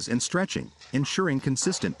differences and stretching, ensuring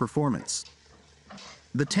consistent performance.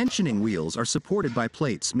 The tensioning wheels are supported by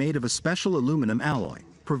plates made of a special aluminum alloy,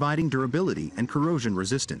 providing durability and corrosion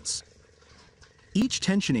resistance. Each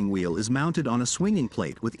tensioning wheel is mounted on a swinging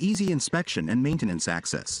plate with easy inspection and maintenance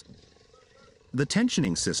access. The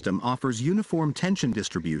tensioning system offers uniform tension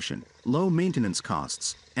distribution, low maintenance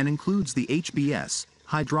costs, and includes the HBS,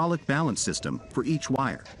 hydraulic balance system, for each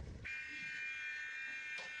wire.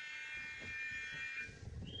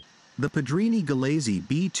 The Pedrini Gallese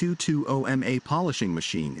B220MA polishing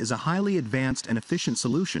machine is a highly advanced and efficient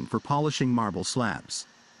solution for polishing marble slabs.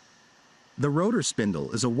 The rotor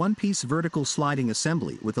spindle is a one-piece vertical sliding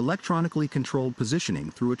assembly with electronically controlled positioning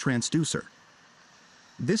through a transducer.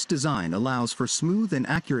 This design allows for smooth and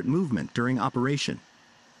accurate movement during operation.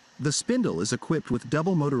 The spindle is equipped with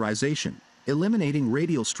double motorization, eliminating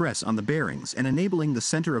radial stress on the bearings and enabling the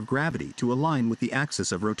center of gravity to align with the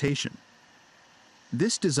axis of rotation.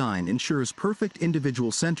 This design ensures perfect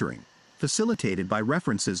individual centering, facilitated by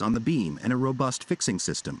references on the beam and a robust fixing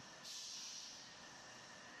system.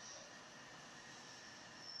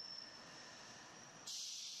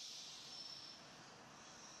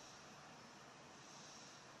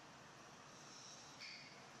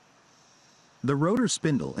 The rotor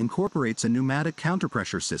spindle incorporates a pneumatic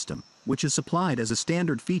counterpressure system, which is supplied as a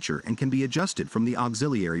standard feature and can be adjusted from the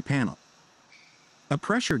auxiliary panel. A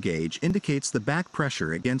pressure gauge indicates the back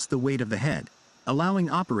pressure against the weight of the head, allowing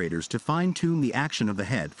operators to fine-tune the action of the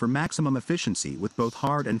head for maximum efficiency with both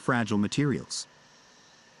hard and fragile materials.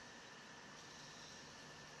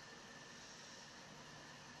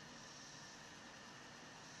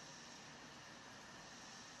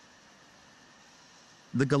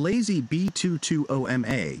 The Gallese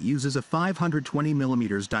B220MA uses a 520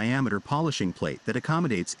 mm diameter polishing plate that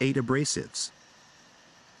accommodates 8 abrasives.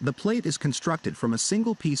 The plate is constructed from a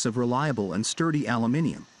single piece of reliable and sturdy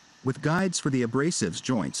aluminium, with guides for the abrasives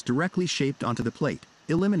joints directly shaped onto the plate,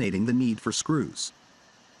 eliminating the need for screws.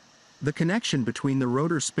 The connection between the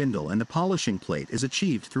rotor spindle and the polishing plate is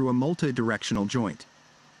achieved through a multi-directional joint.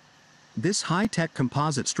 This high-tech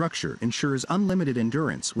composite structure ensures unlimited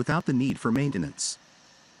endurance without the need for maintenance.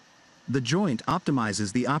 The joint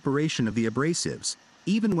optimizes the operation of the abrasives,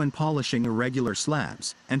 even when polishing irregular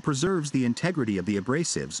slabs, and preserves the integrity of the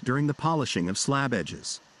abrasives during the polishing of slab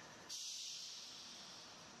edges.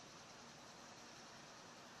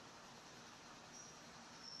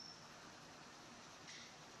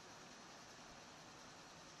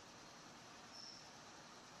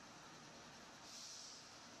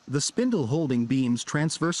 The spindle holding beam's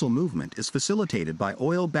transversal movement is facilitated by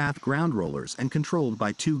oil bath ground rollers and controlled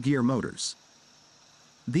by 2 gear motors.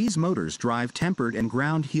 These motors drive tempered and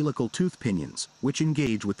ground helical tooth pinions, which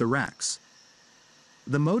engage with the racks.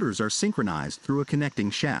 The motors are synchronized through a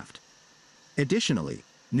connecting shaft. Additionally,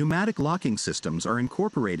 pneumatic locking systems are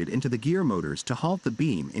incorporated into the gear motors to halt the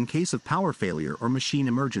beam in case of power failure or machine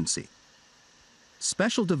emergency.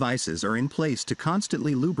 Special devices are in place to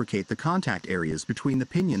constantly lubricate the contact areas between the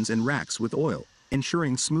pinions and racks with oil,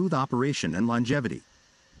 ensuring smooth operation and longevity.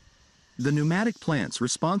 The pneumatic plants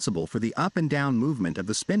responsible for the up and down movement of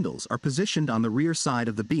the spindles are positioned on the rear side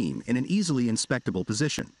of the beam in an easily inspectable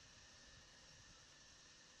position.